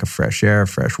 lack of fresh air,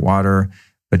 fresh water,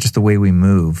 but just the way we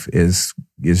move is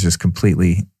just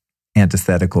completely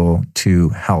antithetical to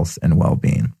health and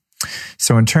well-being.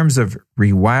 So in terms of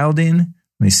rewilding,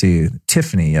 let me see,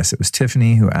 Tiffany. Yes, it was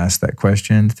Tiffany who asked that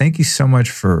question. Thank you so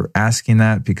much for asking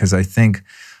that, because I think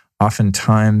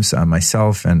oftentimes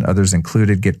myself and others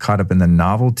included get caught up in the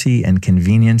novelty and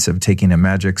convenience of taking a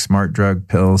magic smart drug,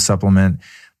 pill, supplement,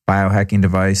 biohacking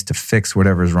device to fix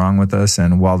whatever's wrong with us.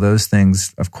 And while those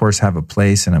things, of course, have a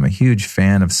place, and I'm a huge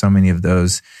fan of so many of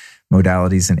those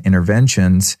modalities and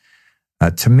interventions,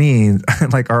 to me,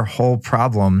 like, our whole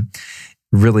problem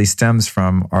really stems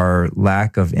from our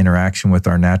lack of interaction with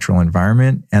our natural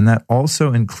environment. And that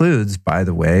also includes, by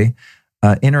the way,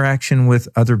 interaction with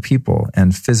other people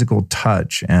and physical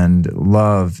touch and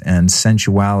love and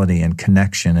sensuality and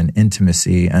connection and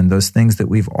intimacy, and those things that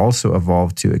we've also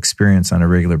evolved to experience on a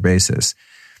regular basis.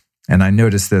 And I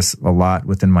notice this a lot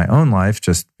within my own life,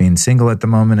 just being single at the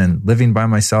moment and living by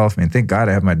myself. I mean, thank God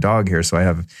I have my dog here, so I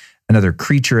have another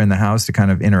creature in the house to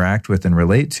kind of interact with and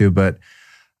relate to. But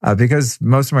because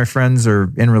most of my friends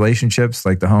are in relationships,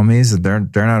 like the homies,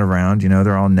 they're not around,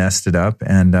 they're all nested up,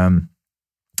 and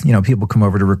people come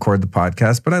over to record the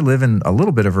podcast. But I live in a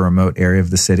little bit of a remote area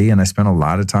of the city, and I spend a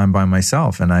lot of time by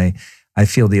myself, and I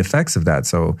feel the effects of that.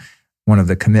 So one of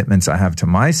the commitments I have to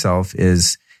myself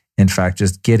is, in fact,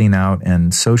 just getting out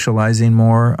and socializing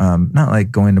more, not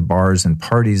like going to bars and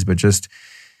parties, but just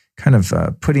kind of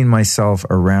putting myself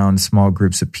around small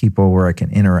groups of people where I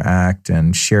can interact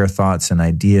and share thoughts and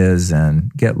ideas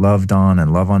and get loved on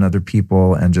and love on other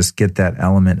people, and just get that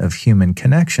element of human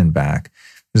connection back.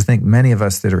 Because I think many of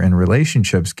us that are in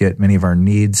relationships get many of our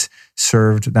needs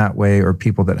served that way, or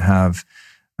people that have,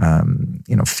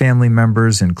 family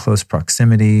members in close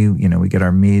proximity. We get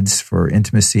our needs for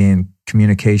intimacy and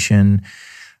communication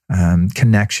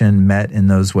connection met in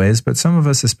those ways. But some of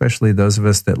us, especially those of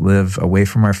us that live away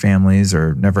from our families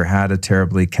or never had a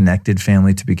terribly connected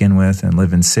family to begin with and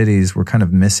live in cities, we're kind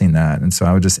of missing that. And so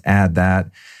I would just add that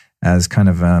as kind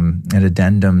of an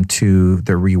addendum to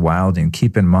the rewilding.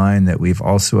 Keep in mind that we've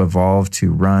also evolved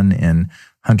to run in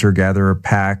hunter-gatherer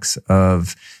packs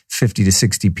of 50 to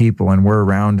 60 people, and we're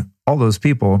around all those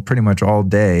people pretty much all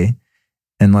day,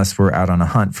 unless we're out on a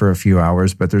hunt for a few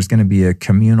hours. But there's going to be a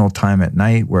communal time at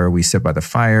night where we sit by the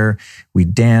fire, we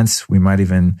dance, we might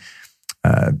even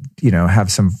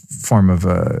have some form of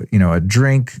a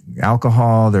drink,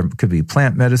 alcohol. There could be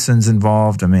plant medicines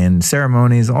involved. I mean,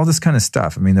 ceremonies, all this kind of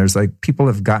stuff. I mean, there's like people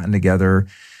have gotten together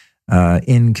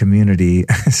in community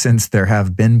since there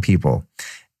have been people.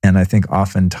 And I think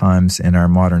oftentimes in our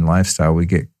modern lifestyle, we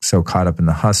get so caught up in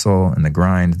the hustle and the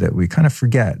grind that we kind of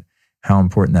forget how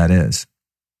important that is.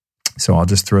 So I'll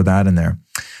just throw that in there.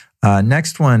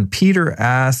 Next one, Peter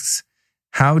asks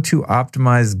how to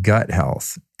optimize gut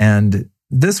health. And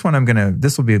this one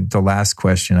this will be the last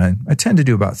question. I tend to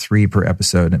do about 3 per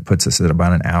episode, and it puts us at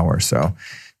about an hour. So I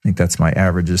think that's my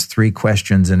average, is 3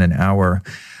 questions in an hour.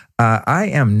 I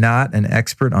am not an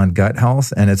expert on gut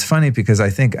health. And it's funny because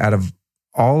I think out of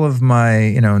all of my,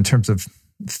 in terms of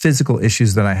physical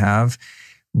issues that I have,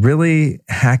 really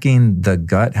hacking the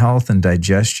gut health and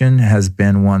digestion has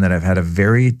been one that I've had a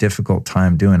very difficult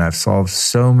time doing. I've solved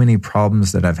so many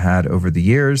problems that I've had over the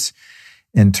years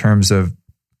in terms of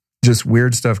just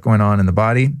weird stuff going on in the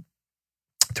body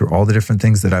through all the different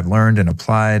things that I've learned and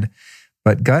applied.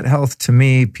 But gut health to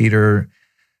me, Peter,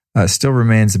 still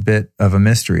remains a bit of a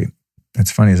mystery. It's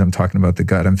funny, as I'm talking about the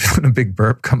gut, I'm feeling a big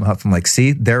burp come up. I'm like,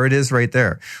 see, there it is right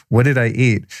there. What did I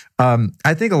eat?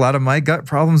 I think a lot of my gut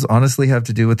problems honestly have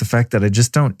to do with the fact that I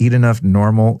just don't eat enough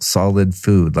normal, solid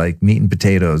food like meat and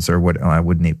potatoes I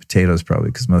wouldn't eat potatoes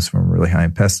probably because most of them are really high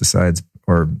in pesticides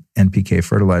or NPK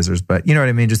fertilizers. But you know what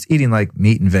I mean? Just eating like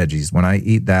meat and veggies. When I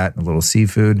eat that, a little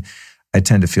seafood, I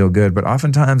tend to feel good. But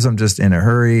oftentimes I'm just in a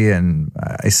hurry and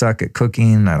I suck at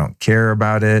cooking. I don't care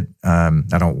about it. I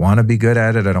don't want to be good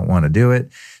at it. I don't want to do it.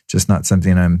 Just not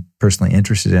something I'm personally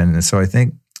interested in. And so I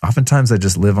think oftentimes I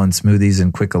just live on smoothies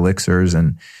and quick elixirs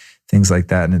and things like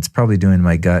that. And it's probably doing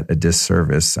my gut a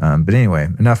disservice. But anyway,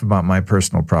 enough about my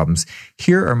personal problems.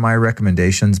 Here are my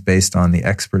recommendations based on the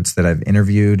experts that I've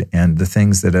interviewed and the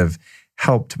things that have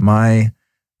helped my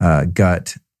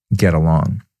gut get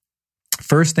along.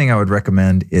 First thing I would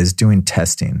recommend is doing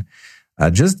testing.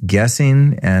 Just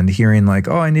guessing and hearing like,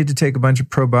 oh, I need to take a bunch of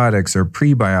probiotics or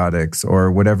prebiotics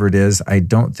or whatever it is, I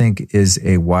don't think is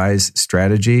a wise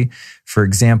strategy. For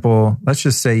example, let's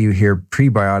just say you hear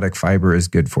prebiotic fiber is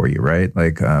good for you, right?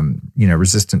 Like,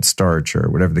 resistant starch or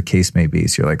whatever the case may be.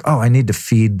 So you're like, oh, I need to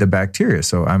feed the bacteria.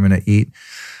 So I'm going to eat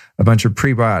a bunch of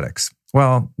prebiotics.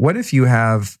 Well, what if you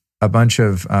have a bunch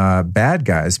of bad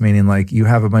guys, meaning like you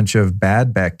have a bunch of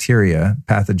bad bacteria,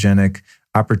 pathogenic,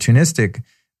 opportunistic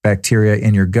bacteria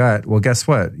in your gut? Well, guess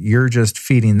what? You're just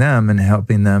feeding them and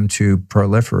helping them to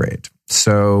proliferate.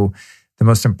 So the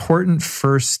most important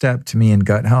first step to me in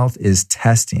gut health is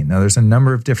testing. Now, there's a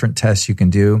number of different tests you can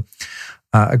do.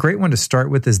 A great one to start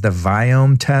with is the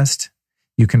Viome test.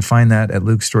 You can find that at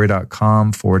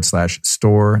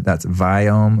lukestory.com/store. That's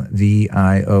Viome,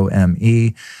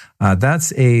 Viome.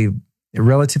 That's a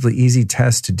relatively easy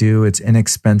test to do. It's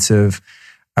inexpensive.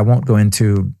 I won't go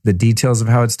into the details of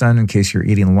how it's done in case you're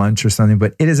eating lunch or something,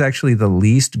 but it is actually the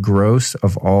least gross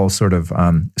of all sort of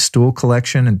stool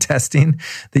collection and testing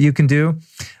that you can do.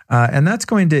 And that's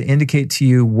going to indicate to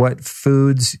you what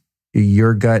foods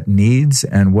your gut needs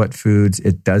and what foods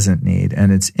it doesn't need.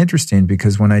 And it's interesting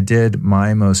because when I did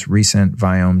my most recent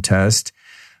Viome test,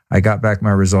 I got back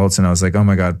my results and I was like, oh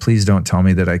my God, please don't tell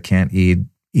me that I can't eat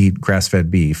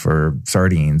grass-fed beef or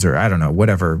sardines or I don't know,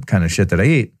 whatever kind of shit that I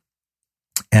eat.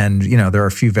 And, there are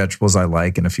a few vegetables I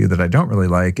like and a few that I don't really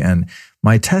like. And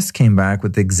my test came back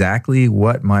with exactly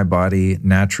what my body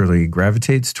naturally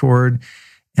gravitates toward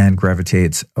and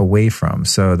gravitates away from.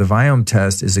 So the Viome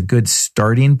test is a good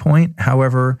starting point.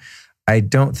 However, I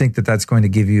don't think that that's going to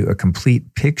give you a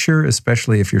complete picture,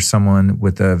 especially if you're someone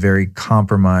with a very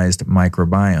compromised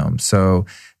microbiome. So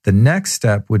the next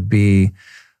step would be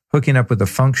hooking up with a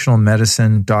functional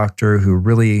medicine doctor who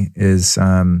really is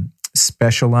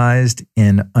specialized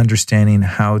in understanding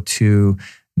how to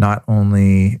not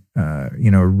only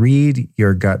read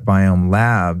your gut biome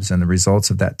labs and the results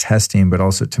of that testing, but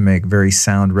also to make very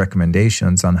sound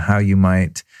recommendations on how you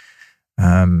might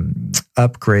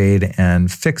upgrade and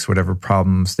fix whatever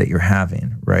problems that you're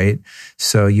having, right?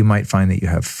 So you might find that you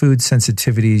have food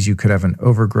sensitivities. You could have an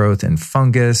overgrowth in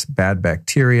fungus, bad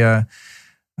bacteria.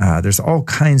 There's all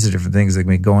kinds of different things that can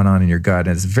be going on in your gut.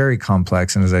 And it's very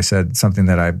complex. And as I said, something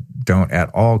that I don't at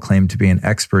all claim to be an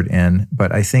expert in.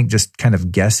 But I think just kind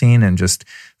of guessing and just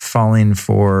falling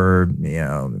for,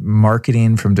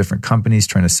 marketing from different companies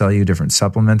trying to sell you different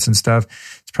supplements and stuff,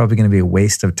 it's probably going to be a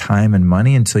waste of time and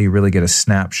money until you really get a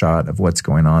snapshot of what's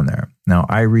going on there. Now,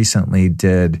 I recently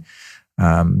did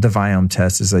the Viome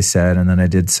test, as I said, and then I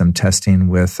did some testing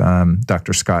with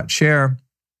Dr. Scott Scher.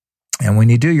 And when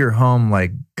you do your home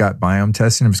gut biome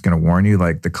testing, I'm just going to warn you,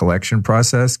 the collection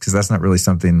process, because that's not really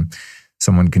something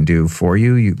someone can do for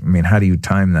you. How do you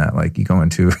time that? You go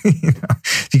into,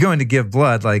 if you go in to give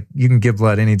blood, you can give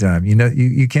blood anytime.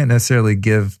 You can't necessarily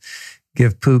give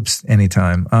poops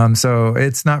anytime. So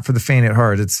it's not for the faint at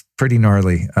heart. It's pretty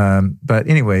gnarly. But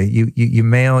anyway, you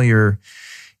mail your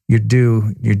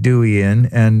DUI in,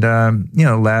 and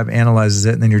lab analyzes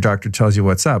it, and then your doctor tells you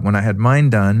what's up. When I had mine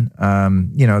done,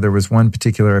 there was one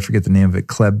particular, I forget the name of it,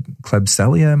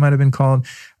 Klebsiella it might have been called,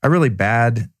 a really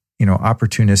bad,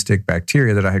 opportunistic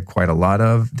bacteria that I had quite a lot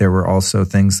of. There were also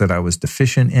things that I was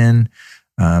deficient in,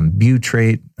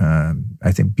 butyrate,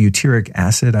 I think butyric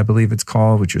acid, I believe it's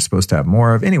called, which you're supposed to have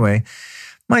more of. Anyway,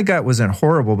 my gut wasn't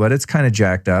horrible, but it's kind of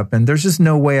jacked up. And there's just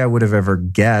no way I would have ever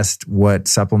guessed what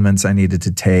supplements I needed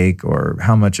to take or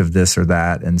how much of this or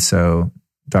that. And so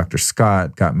Dr.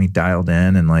 Scott got me dialed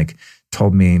in and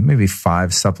told me maybe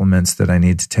 5 supplements that I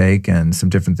need to take and some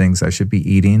different things I should be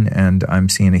eating. And I'm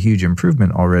seeing a huge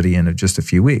improvement already in just a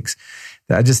few weeks.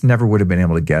 I just never would have been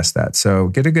able to guess that. So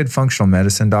get a good functional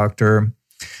medicine doctor.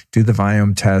 Do the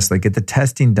Viome test, get the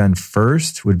testing done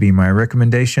first would be my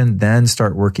recommendation. Then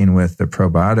start working with the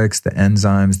probiotics, the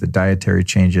enzymes, the dietary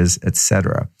changes,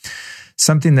 etc.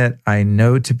 Something that I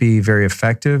know to be very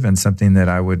effective and something that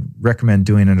I would recommend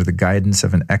doing under the guidance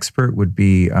of an expert would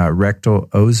be rectal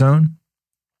ozone.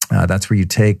 That's where you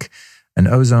take an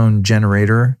ozone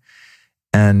generator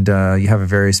and you have a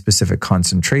very specific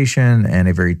concentration and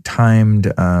a very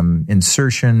timed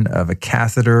insertion of a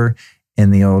catheter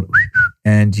in the old,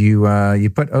 and you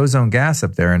put ozone gas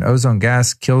up there, and ozone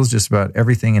gas kills just about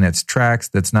everything in its tracks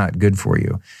that's not good for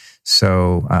you.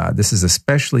 So this is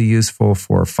especially useful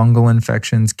for fungal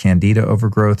infections, candida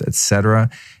overgrowth, etc.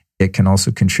 It can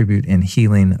also contribute in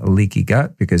healing leaky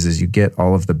gut, because as you get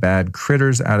all of the bad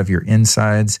critters out of your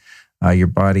insides, your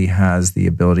body has the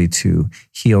ability to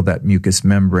heal that mucous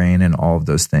membrane and all of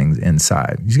those things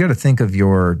inside. You got to think of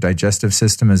your digestive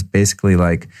system as basically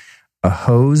like a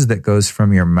hose that goes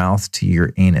from your mouth to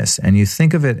your anus. And you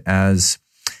think of it as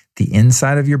the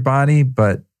inside of your body,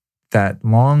 but that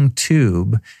long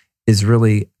tube is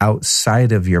really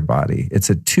outside of your body. It's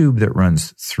a tube that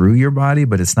runs through your body,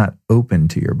 but it's not open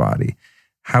to your body.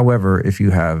 However, if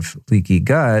you have leaky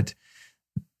gut,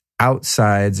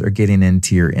 outsides are getting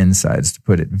into your insides, to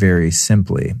put it very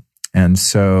simply. And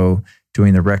so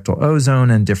doing the rectal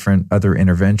ozone and different other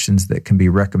interventions that can be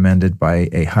recommended by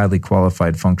a highly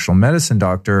qualified functional medicine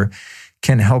doctor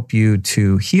can help you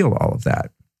to heal all of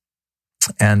that.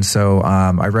 And so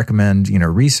I recommend,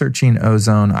 researching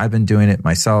ozone. I've been doing it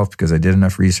myself because I did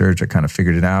enough research. I kind of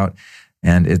figured it out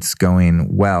and it's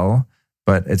going well,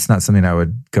 but it's not something I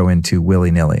would go into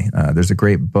willy-nilly. There's a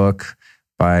great book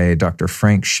by Dr.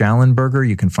 Frank Schallenberger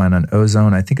you can find on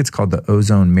ozone. I think it's called The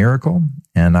Ozone Miracle,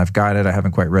 and I've got it. I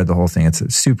haven't quite read the whole thing. It's a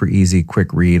super easy,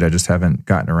 quick read. I just haven't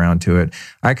gotten around to it.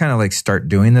 I kind of start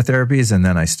doing the therapies and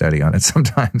then I study on it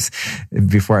sometimes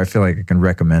before I feel like I can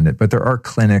recommend it. But there are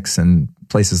clinics and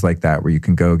places like that where you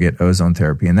can go get ozone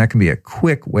therapy, and that can be a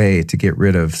quick way to get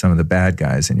rid of some of the bad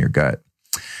guys in your gut.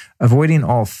 Avoiding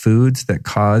all foods that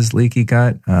cause leaky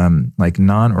gut, like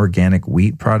non-organic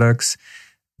wheat products,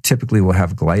 typically will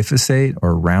have glyphosate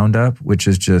or Roundup, which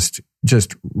is just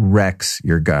wrecks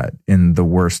your gut in the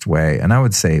worst way. And I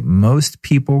would say most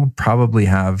people probably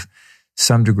have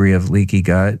some degree of leaky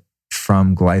gut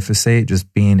from glyphosate,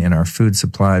 just being in our food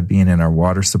supply, being in our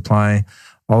water supply.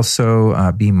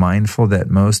 Also, be mindful that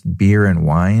most beer and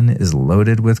wine is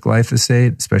loaded with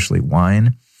glyphosate, especially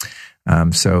wine.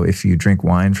 So if you drink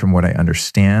wine, from what I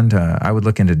understand, I would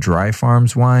look into dry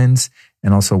farms wines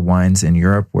and also wines in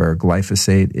Europe where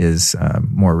glyphosate is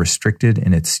more restricted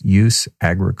in its use,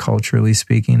 agriculturally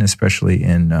speaking, especially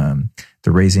in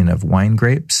the raising of wine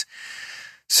grapes.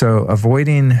 So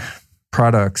avoiding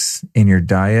products in your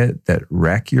diet that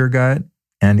wreck your gut,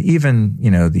 and even,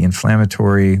 the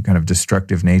inflammatory kind of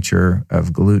destructive nature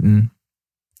of gluten.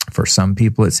 For some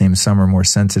people, it seems some are more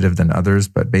sensitive than others,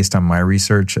 but based on my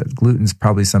research, gluten is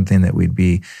probably something that we'd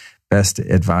be best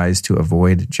advised to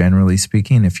avoid, generally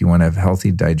speaking, if you want to have healthy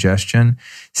digestion.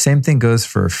 Same thing goes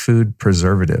for food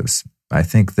preservatives. I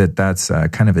think that that's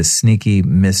kind of a sneaky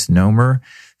misnomer.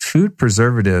 Food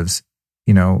preservatives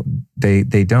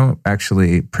they don't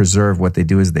actually preserve. What they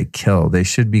do is they kill. They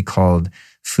should be called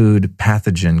food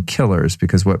pathogen killers,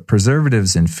 because what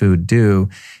preservatives in food do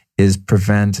is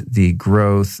prevent the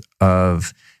growth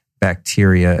of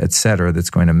bacteria, et cetera, that's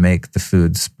going to make the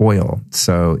food spoil.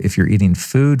 So if you're eating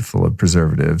food full of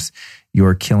preservatives,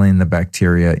 you're killing the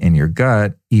bacteria in your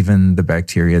gut, even the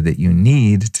bacteria that you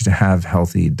need to have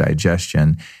healthy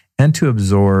digestion and to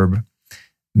absorb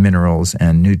minerals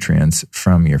and nutrients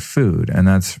from your food. And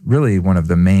that's really one of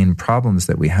the main problems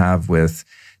that we have with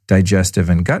digestive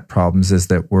and gut problems, is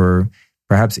that we're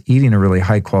perhaps eating a really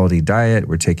high quality diet.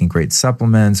 We're taking great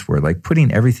supplements. We're like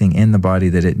putting everything in the body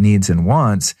that it needs and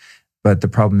wants. But the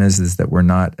problem is that we're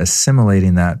not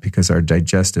assimilating that because our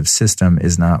digestive system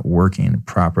is not working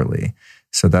properly.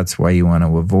 So that's why you want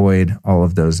to avoid all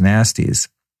of those nasties.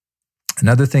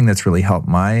 Another thing that's really helped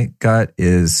my gut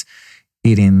is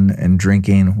eating and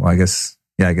drinking. Well, I guess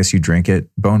you drink it,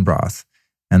 bone broth.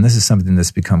 And this is something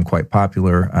that's become quite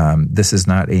popular. This is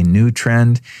not a new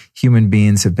trend. Human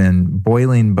beings have been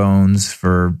boiling bones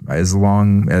for as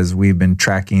long as we've been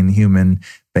tracking human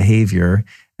behavior.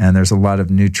 And there's a lot of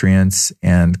nutrients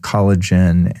and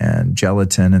collagen and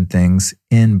gelatin and things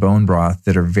in bone broth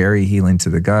that are very healing to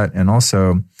the gut. And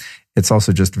also, it's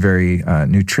also just very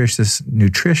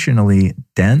nutritionally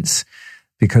dense,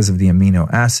 because of the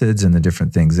amino acids and the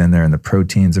different things in there, and the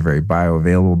proteins are very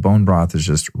bioavailable. Bone broth is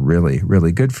just really,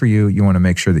 really good for you. You want to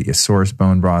make sure that you source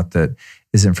bone broth that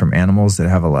isn't from animals that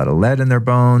have a lot of lead in their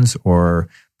bones, or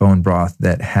bone broth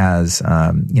that has,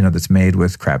 that's made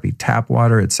with crappy tap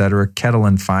water, et cetera. Kettle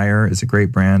and Fire is a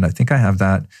great brand. I think I have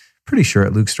that, pretty sure,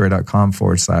 at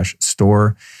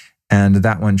lukestory.com/store. And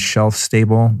that one's shelf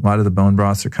stable. A lot of the bone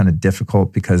broths are kind of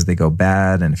difficult because they go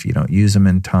bad, and if you don't use them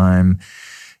in time,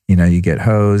 you get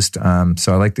hosed.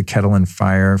 So I like the Kettle and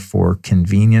Fire for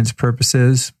convenience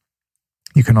purposes.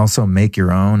 You can also make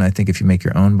your own. I think if you make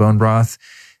your own bone broth,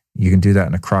 you can do that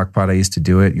in a crock pot. I used to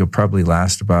do it. You'll probably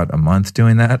last about a month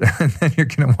doing that, and then you're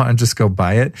going to want to just go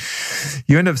buy it.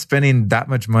 You end up spending that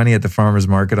much money at the farmer's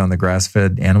market on the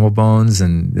grass-fed animal bones,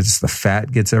 and it's the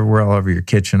fat gets everywhere, all over your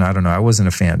kitchen. I don't know. I wasn't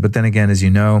a fan. But then again, as you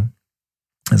know,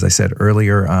 as I said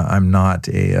earlier, I'm not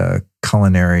a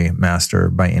culinary master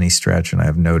by any stretch, and I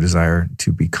have no desire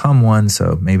to become one.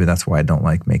 So maybe that's why I don't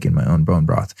like making my own bone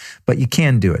broth. But you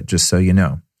can do it, just so you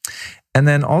know. And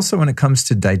then also when it comes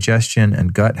to digestion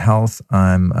and gut health,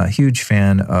 I'm a huge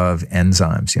fan of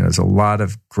enzymes. There's a lot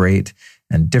of great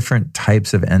and different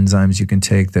types of enzymes you can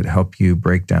take that help you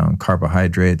break down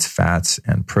carbohydrates, fats,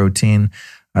 and protein.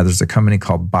 There's a company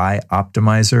called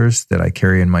Bioptimizers that I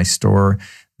carry in my store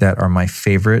that are my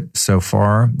favorite so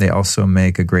far. They also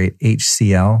make a great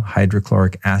HCl,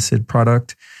 hydrochloric acid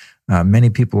product.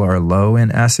 Many people are low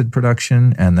in acid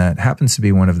production, and that happens to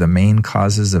be one of the main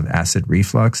causes of acid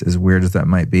reflux, as weird as that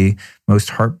might be. Most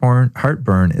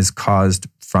heartburn is caused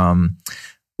from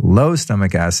low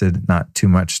stomach acid, not too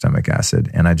much stomach acid.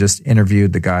 And I just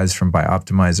interviewed the guys from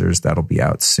Bioptimizers. That'll be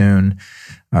out soon,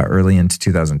 early into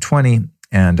 2020.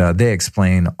 And they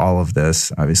explain all of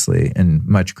this, obviously, in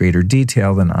much greater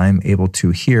detail than I'm able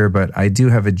to here. But I do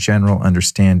have a general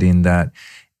understanding that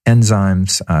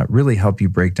enzymes really help you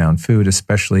break down food,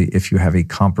 especially if you have a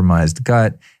compromised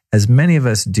gut, as many of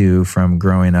us do from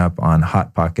growing up on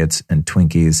Hot Pockets and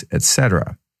Twinkies,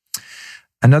 etc.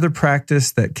 Another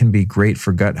practice that can be great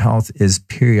for gut health is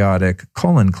periodic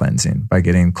colon cleansing by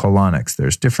getting colonics.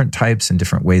 There's different types and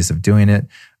different ways of doing it.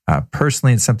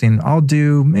 Personally, it's something I'll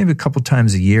do maybe a couple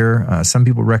times a year. Some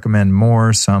people recommend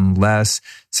more, some less.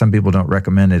 Some people don't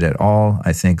recommend it at all.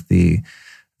 I think the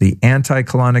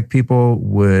anti-colonic people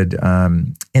would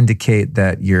indicate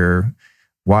that you're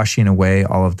washing away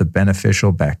all of the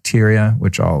beneficial bacteria,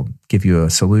 which I'll give you a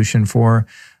solution for.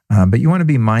 But you want to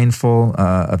be mindful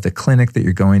of the clinic that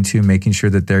you're going to, making sure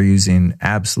that they're using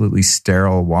absolutely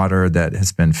sterile water that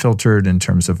has been filtered in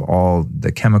terms of all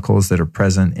the chemicals that are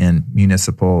present in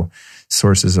municipal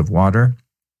sources of water,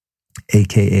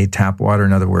 aka tap water.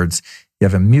 In other words, you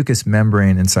have a mucous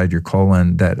membrane inside your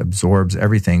colon that absorbs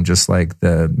everything, just like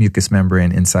the mucous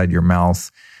membrane inside your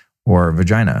mouth or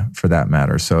vagina, for that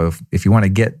matter. So if you want to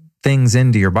get things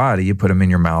into your body, you put them in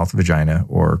your mouth, vagina,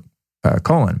 or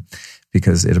colon,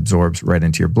 because it absorbs right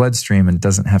into your bloodstream and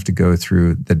doesn't have to go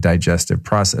through the digestive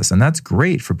process. And that's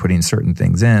great for putting certain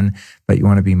things in, but you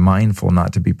want to be mindful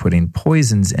not to be putting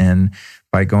poisons in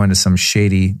by going to some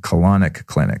shady colonic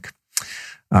clinic.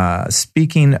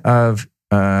 Speaking of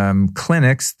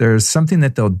clinics, there's something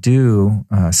that they'll do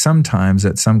sometimes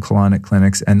at some colonic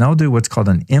clinics, and they'll do what's called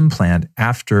an implant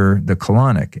after the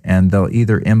colonic. And they'll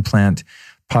either implant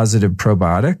positive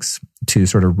probiotics to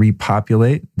sort of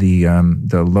repopulate the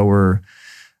lower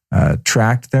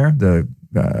tract there,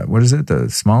 what is it? The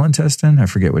small intestine? I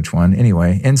forget which one.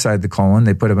 Anyway, inside the colon,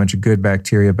 they put a bunch of good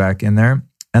bacteria back in there.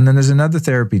 And then there's another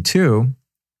therapy too,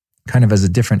 kind of as a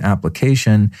different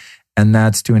application, and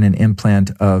that's doing an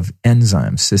implant of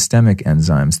enzymes, systemic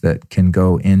enzymes that can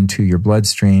go into your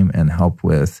bloodstream and help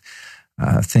with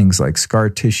things like scar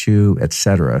tissue,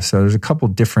 etc. So there's a couple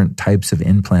different types of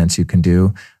implants you can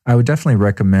do. I would definitely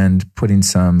recommend putting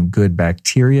some good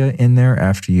bacteria in there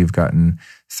after you've gotten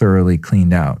thoroughly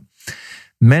cleaned out.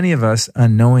 Many of us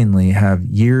unknowingly have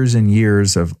years and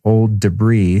years of old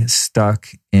debris stuck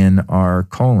in our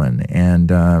colon, and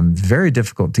very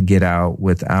difficult to get out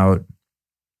without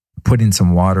putting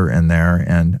some water in there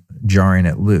and jarring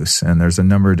it loose. And there's a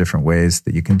number of different ways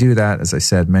that you can do that. As I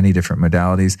said, many different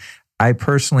modalities. I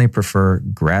personally prefer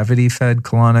gravity-fed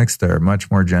colonics. They're much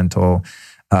more gentle,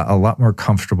 a lot more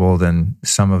comfortable than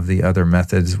some of the other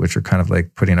methods, which are kind of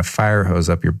like putting a fire hose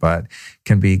up your butt,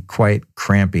 can be quite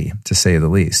crampy, to say the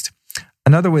least.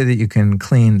 Another way that you can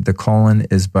clean the colon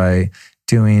is by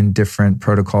doing different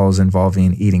protocols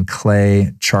involving eating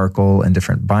clay, charcoal, and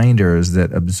different binders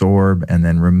that absorb and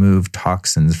then remove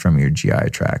toxins from your GI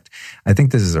tract. I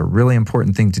think this is a really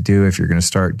important thing to do if you're going to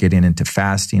start getting into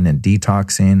fasting and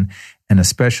detoxing, and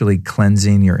especially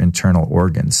cleansing your internal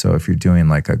organs. So if you're doing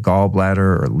like a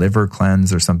gallbladder or liver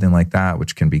cleanse or something like that,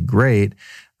 which can be great,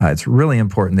 it's really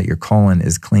important that your colon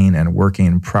is clean and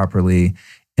working properly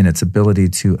in its ability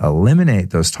to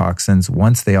eliminate those toxins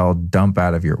once they all dump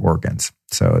out of your organs.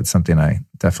 So it's something I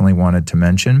definitely wanted to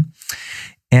mention.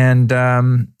 And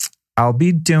I'll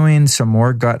be doing some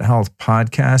more gut health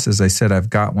podcasts. As I said, I've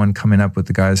got one coming up with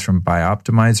the guys from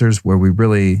Bioptimizers where we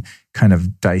really kind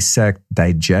of dissect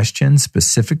digestion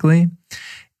specifically.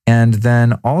 And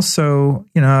then also,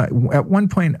 at one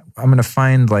point, I'm going to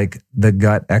find like the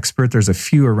gut expert. There's a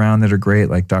few around that are great,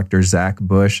 like Dr. Zach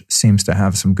Bush seems to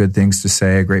have some good things to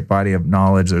say, a great body of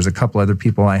knowledge. There's a couple other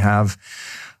people I have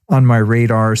on my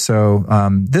radar. So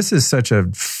this is such a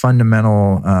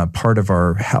fundamental part of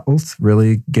our health,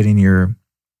 really getting your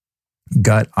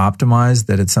gut optimized,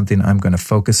 that it's something I'm going to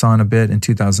focus on a bit in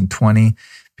 2020,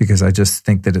 because I just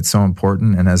think that it's so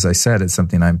important. And as I said, it's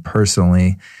something I'm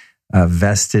personally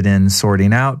vested in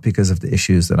sorting out because of the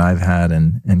issues that I've had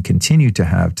and continue to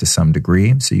have to some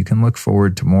degree. So you can look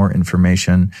forward to more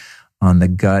information on the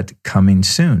gut coming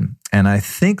soon. And I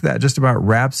think that just about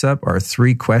wraps up our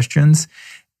 3 questions.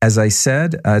 As I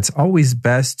said, it's always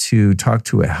best to talk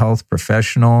to a health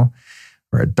professional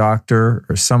or a doctor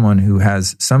or someone who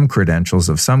has some credentials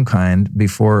of some kind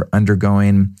before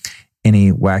undergoing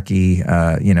any wacky,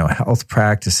 health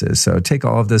practices. So take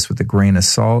all of this with a grain of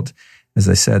salt. As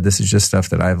I said, this is just stuff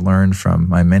that I've learned from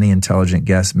my many intelligent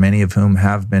guests, many of whom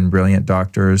have been brilliant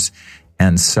doctors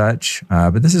and such.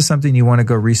 But this is something you want to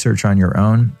go research on your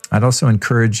own. I'd also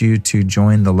encourage you to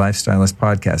join the Lifestylist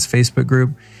Podcast Facebook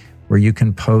group, where you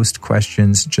can post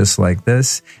questions just like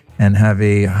this and have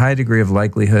a high degree of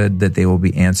likelihood that they will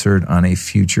be answered on a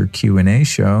future Q&A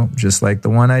show, just like the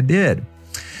one I did.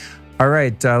 All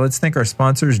right, let's thank our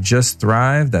sponsors, Just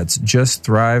Thrive. That's Just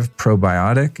Thrive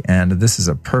Probiotic. And this is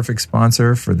a perfect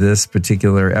sponsor for this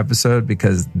particular episode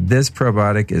because this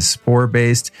probiotic is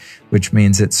spore-based, which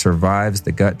means it survives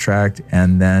the gut tract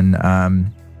and then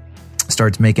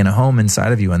starts making a home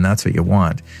inside of you, and that's what you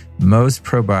want. Most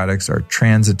probiotics are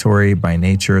transitory by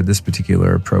nature. This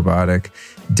particular probiotic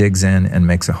digs in and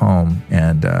makes a home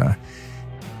and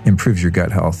improves your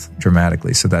gut health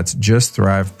dramatically. So that's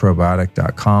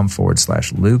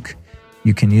justtthriveprobiotic.com/Luke.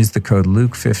 You can use the code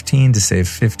Luke15 to save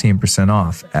 15%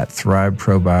 off at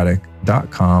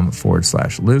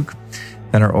thriveprobiotic.com/Luke.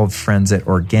 Then our old friends at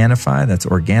Organifi, that's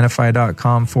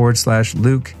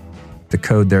Organifi.com/Luke. The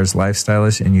code there's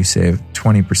Lifestylist and you save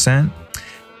 20%.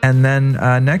 And then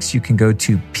next you can go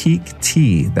to Peak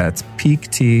Tea. That's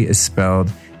Peak Tea is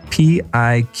spelled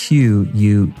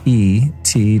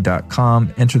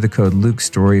PIQUET.com. Enter the code Luke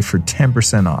Story for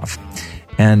 10% off.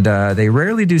 And they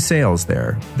rarely do sales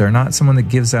there. They're not someone that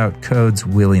gives out codes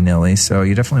willy-nilly, so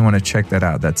you definitely want to check that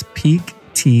out. That's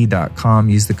peaktea.com.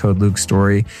 Use the code Luke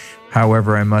Story.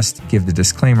 However, I must give the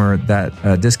disclaimer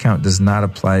that discount does not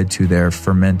apply to their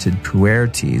fermented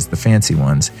pu'er teas, the fancy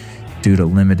ones, due to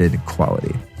limited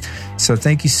quality. So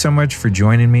thank you so much for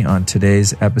joining me on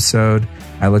today's episode.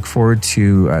 I look forward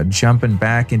to jumping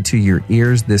back into your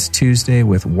ears this Tuesday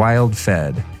with Wild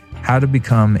Fed, How to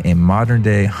Become a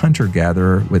Modern-Day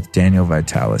Hunter-Gatherer with Daniel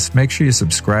Vitalis. Make sure you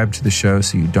subscribe to the show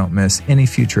so you don't miss any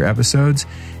future episodes.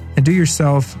 And do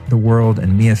yourself, the world,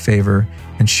 and me a favor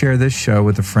and share this show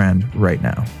with a friend right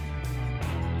now.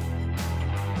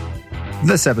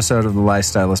 This episode of the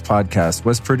Lifestylist Podcast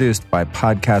was produced by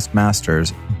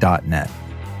podcastmasters.net.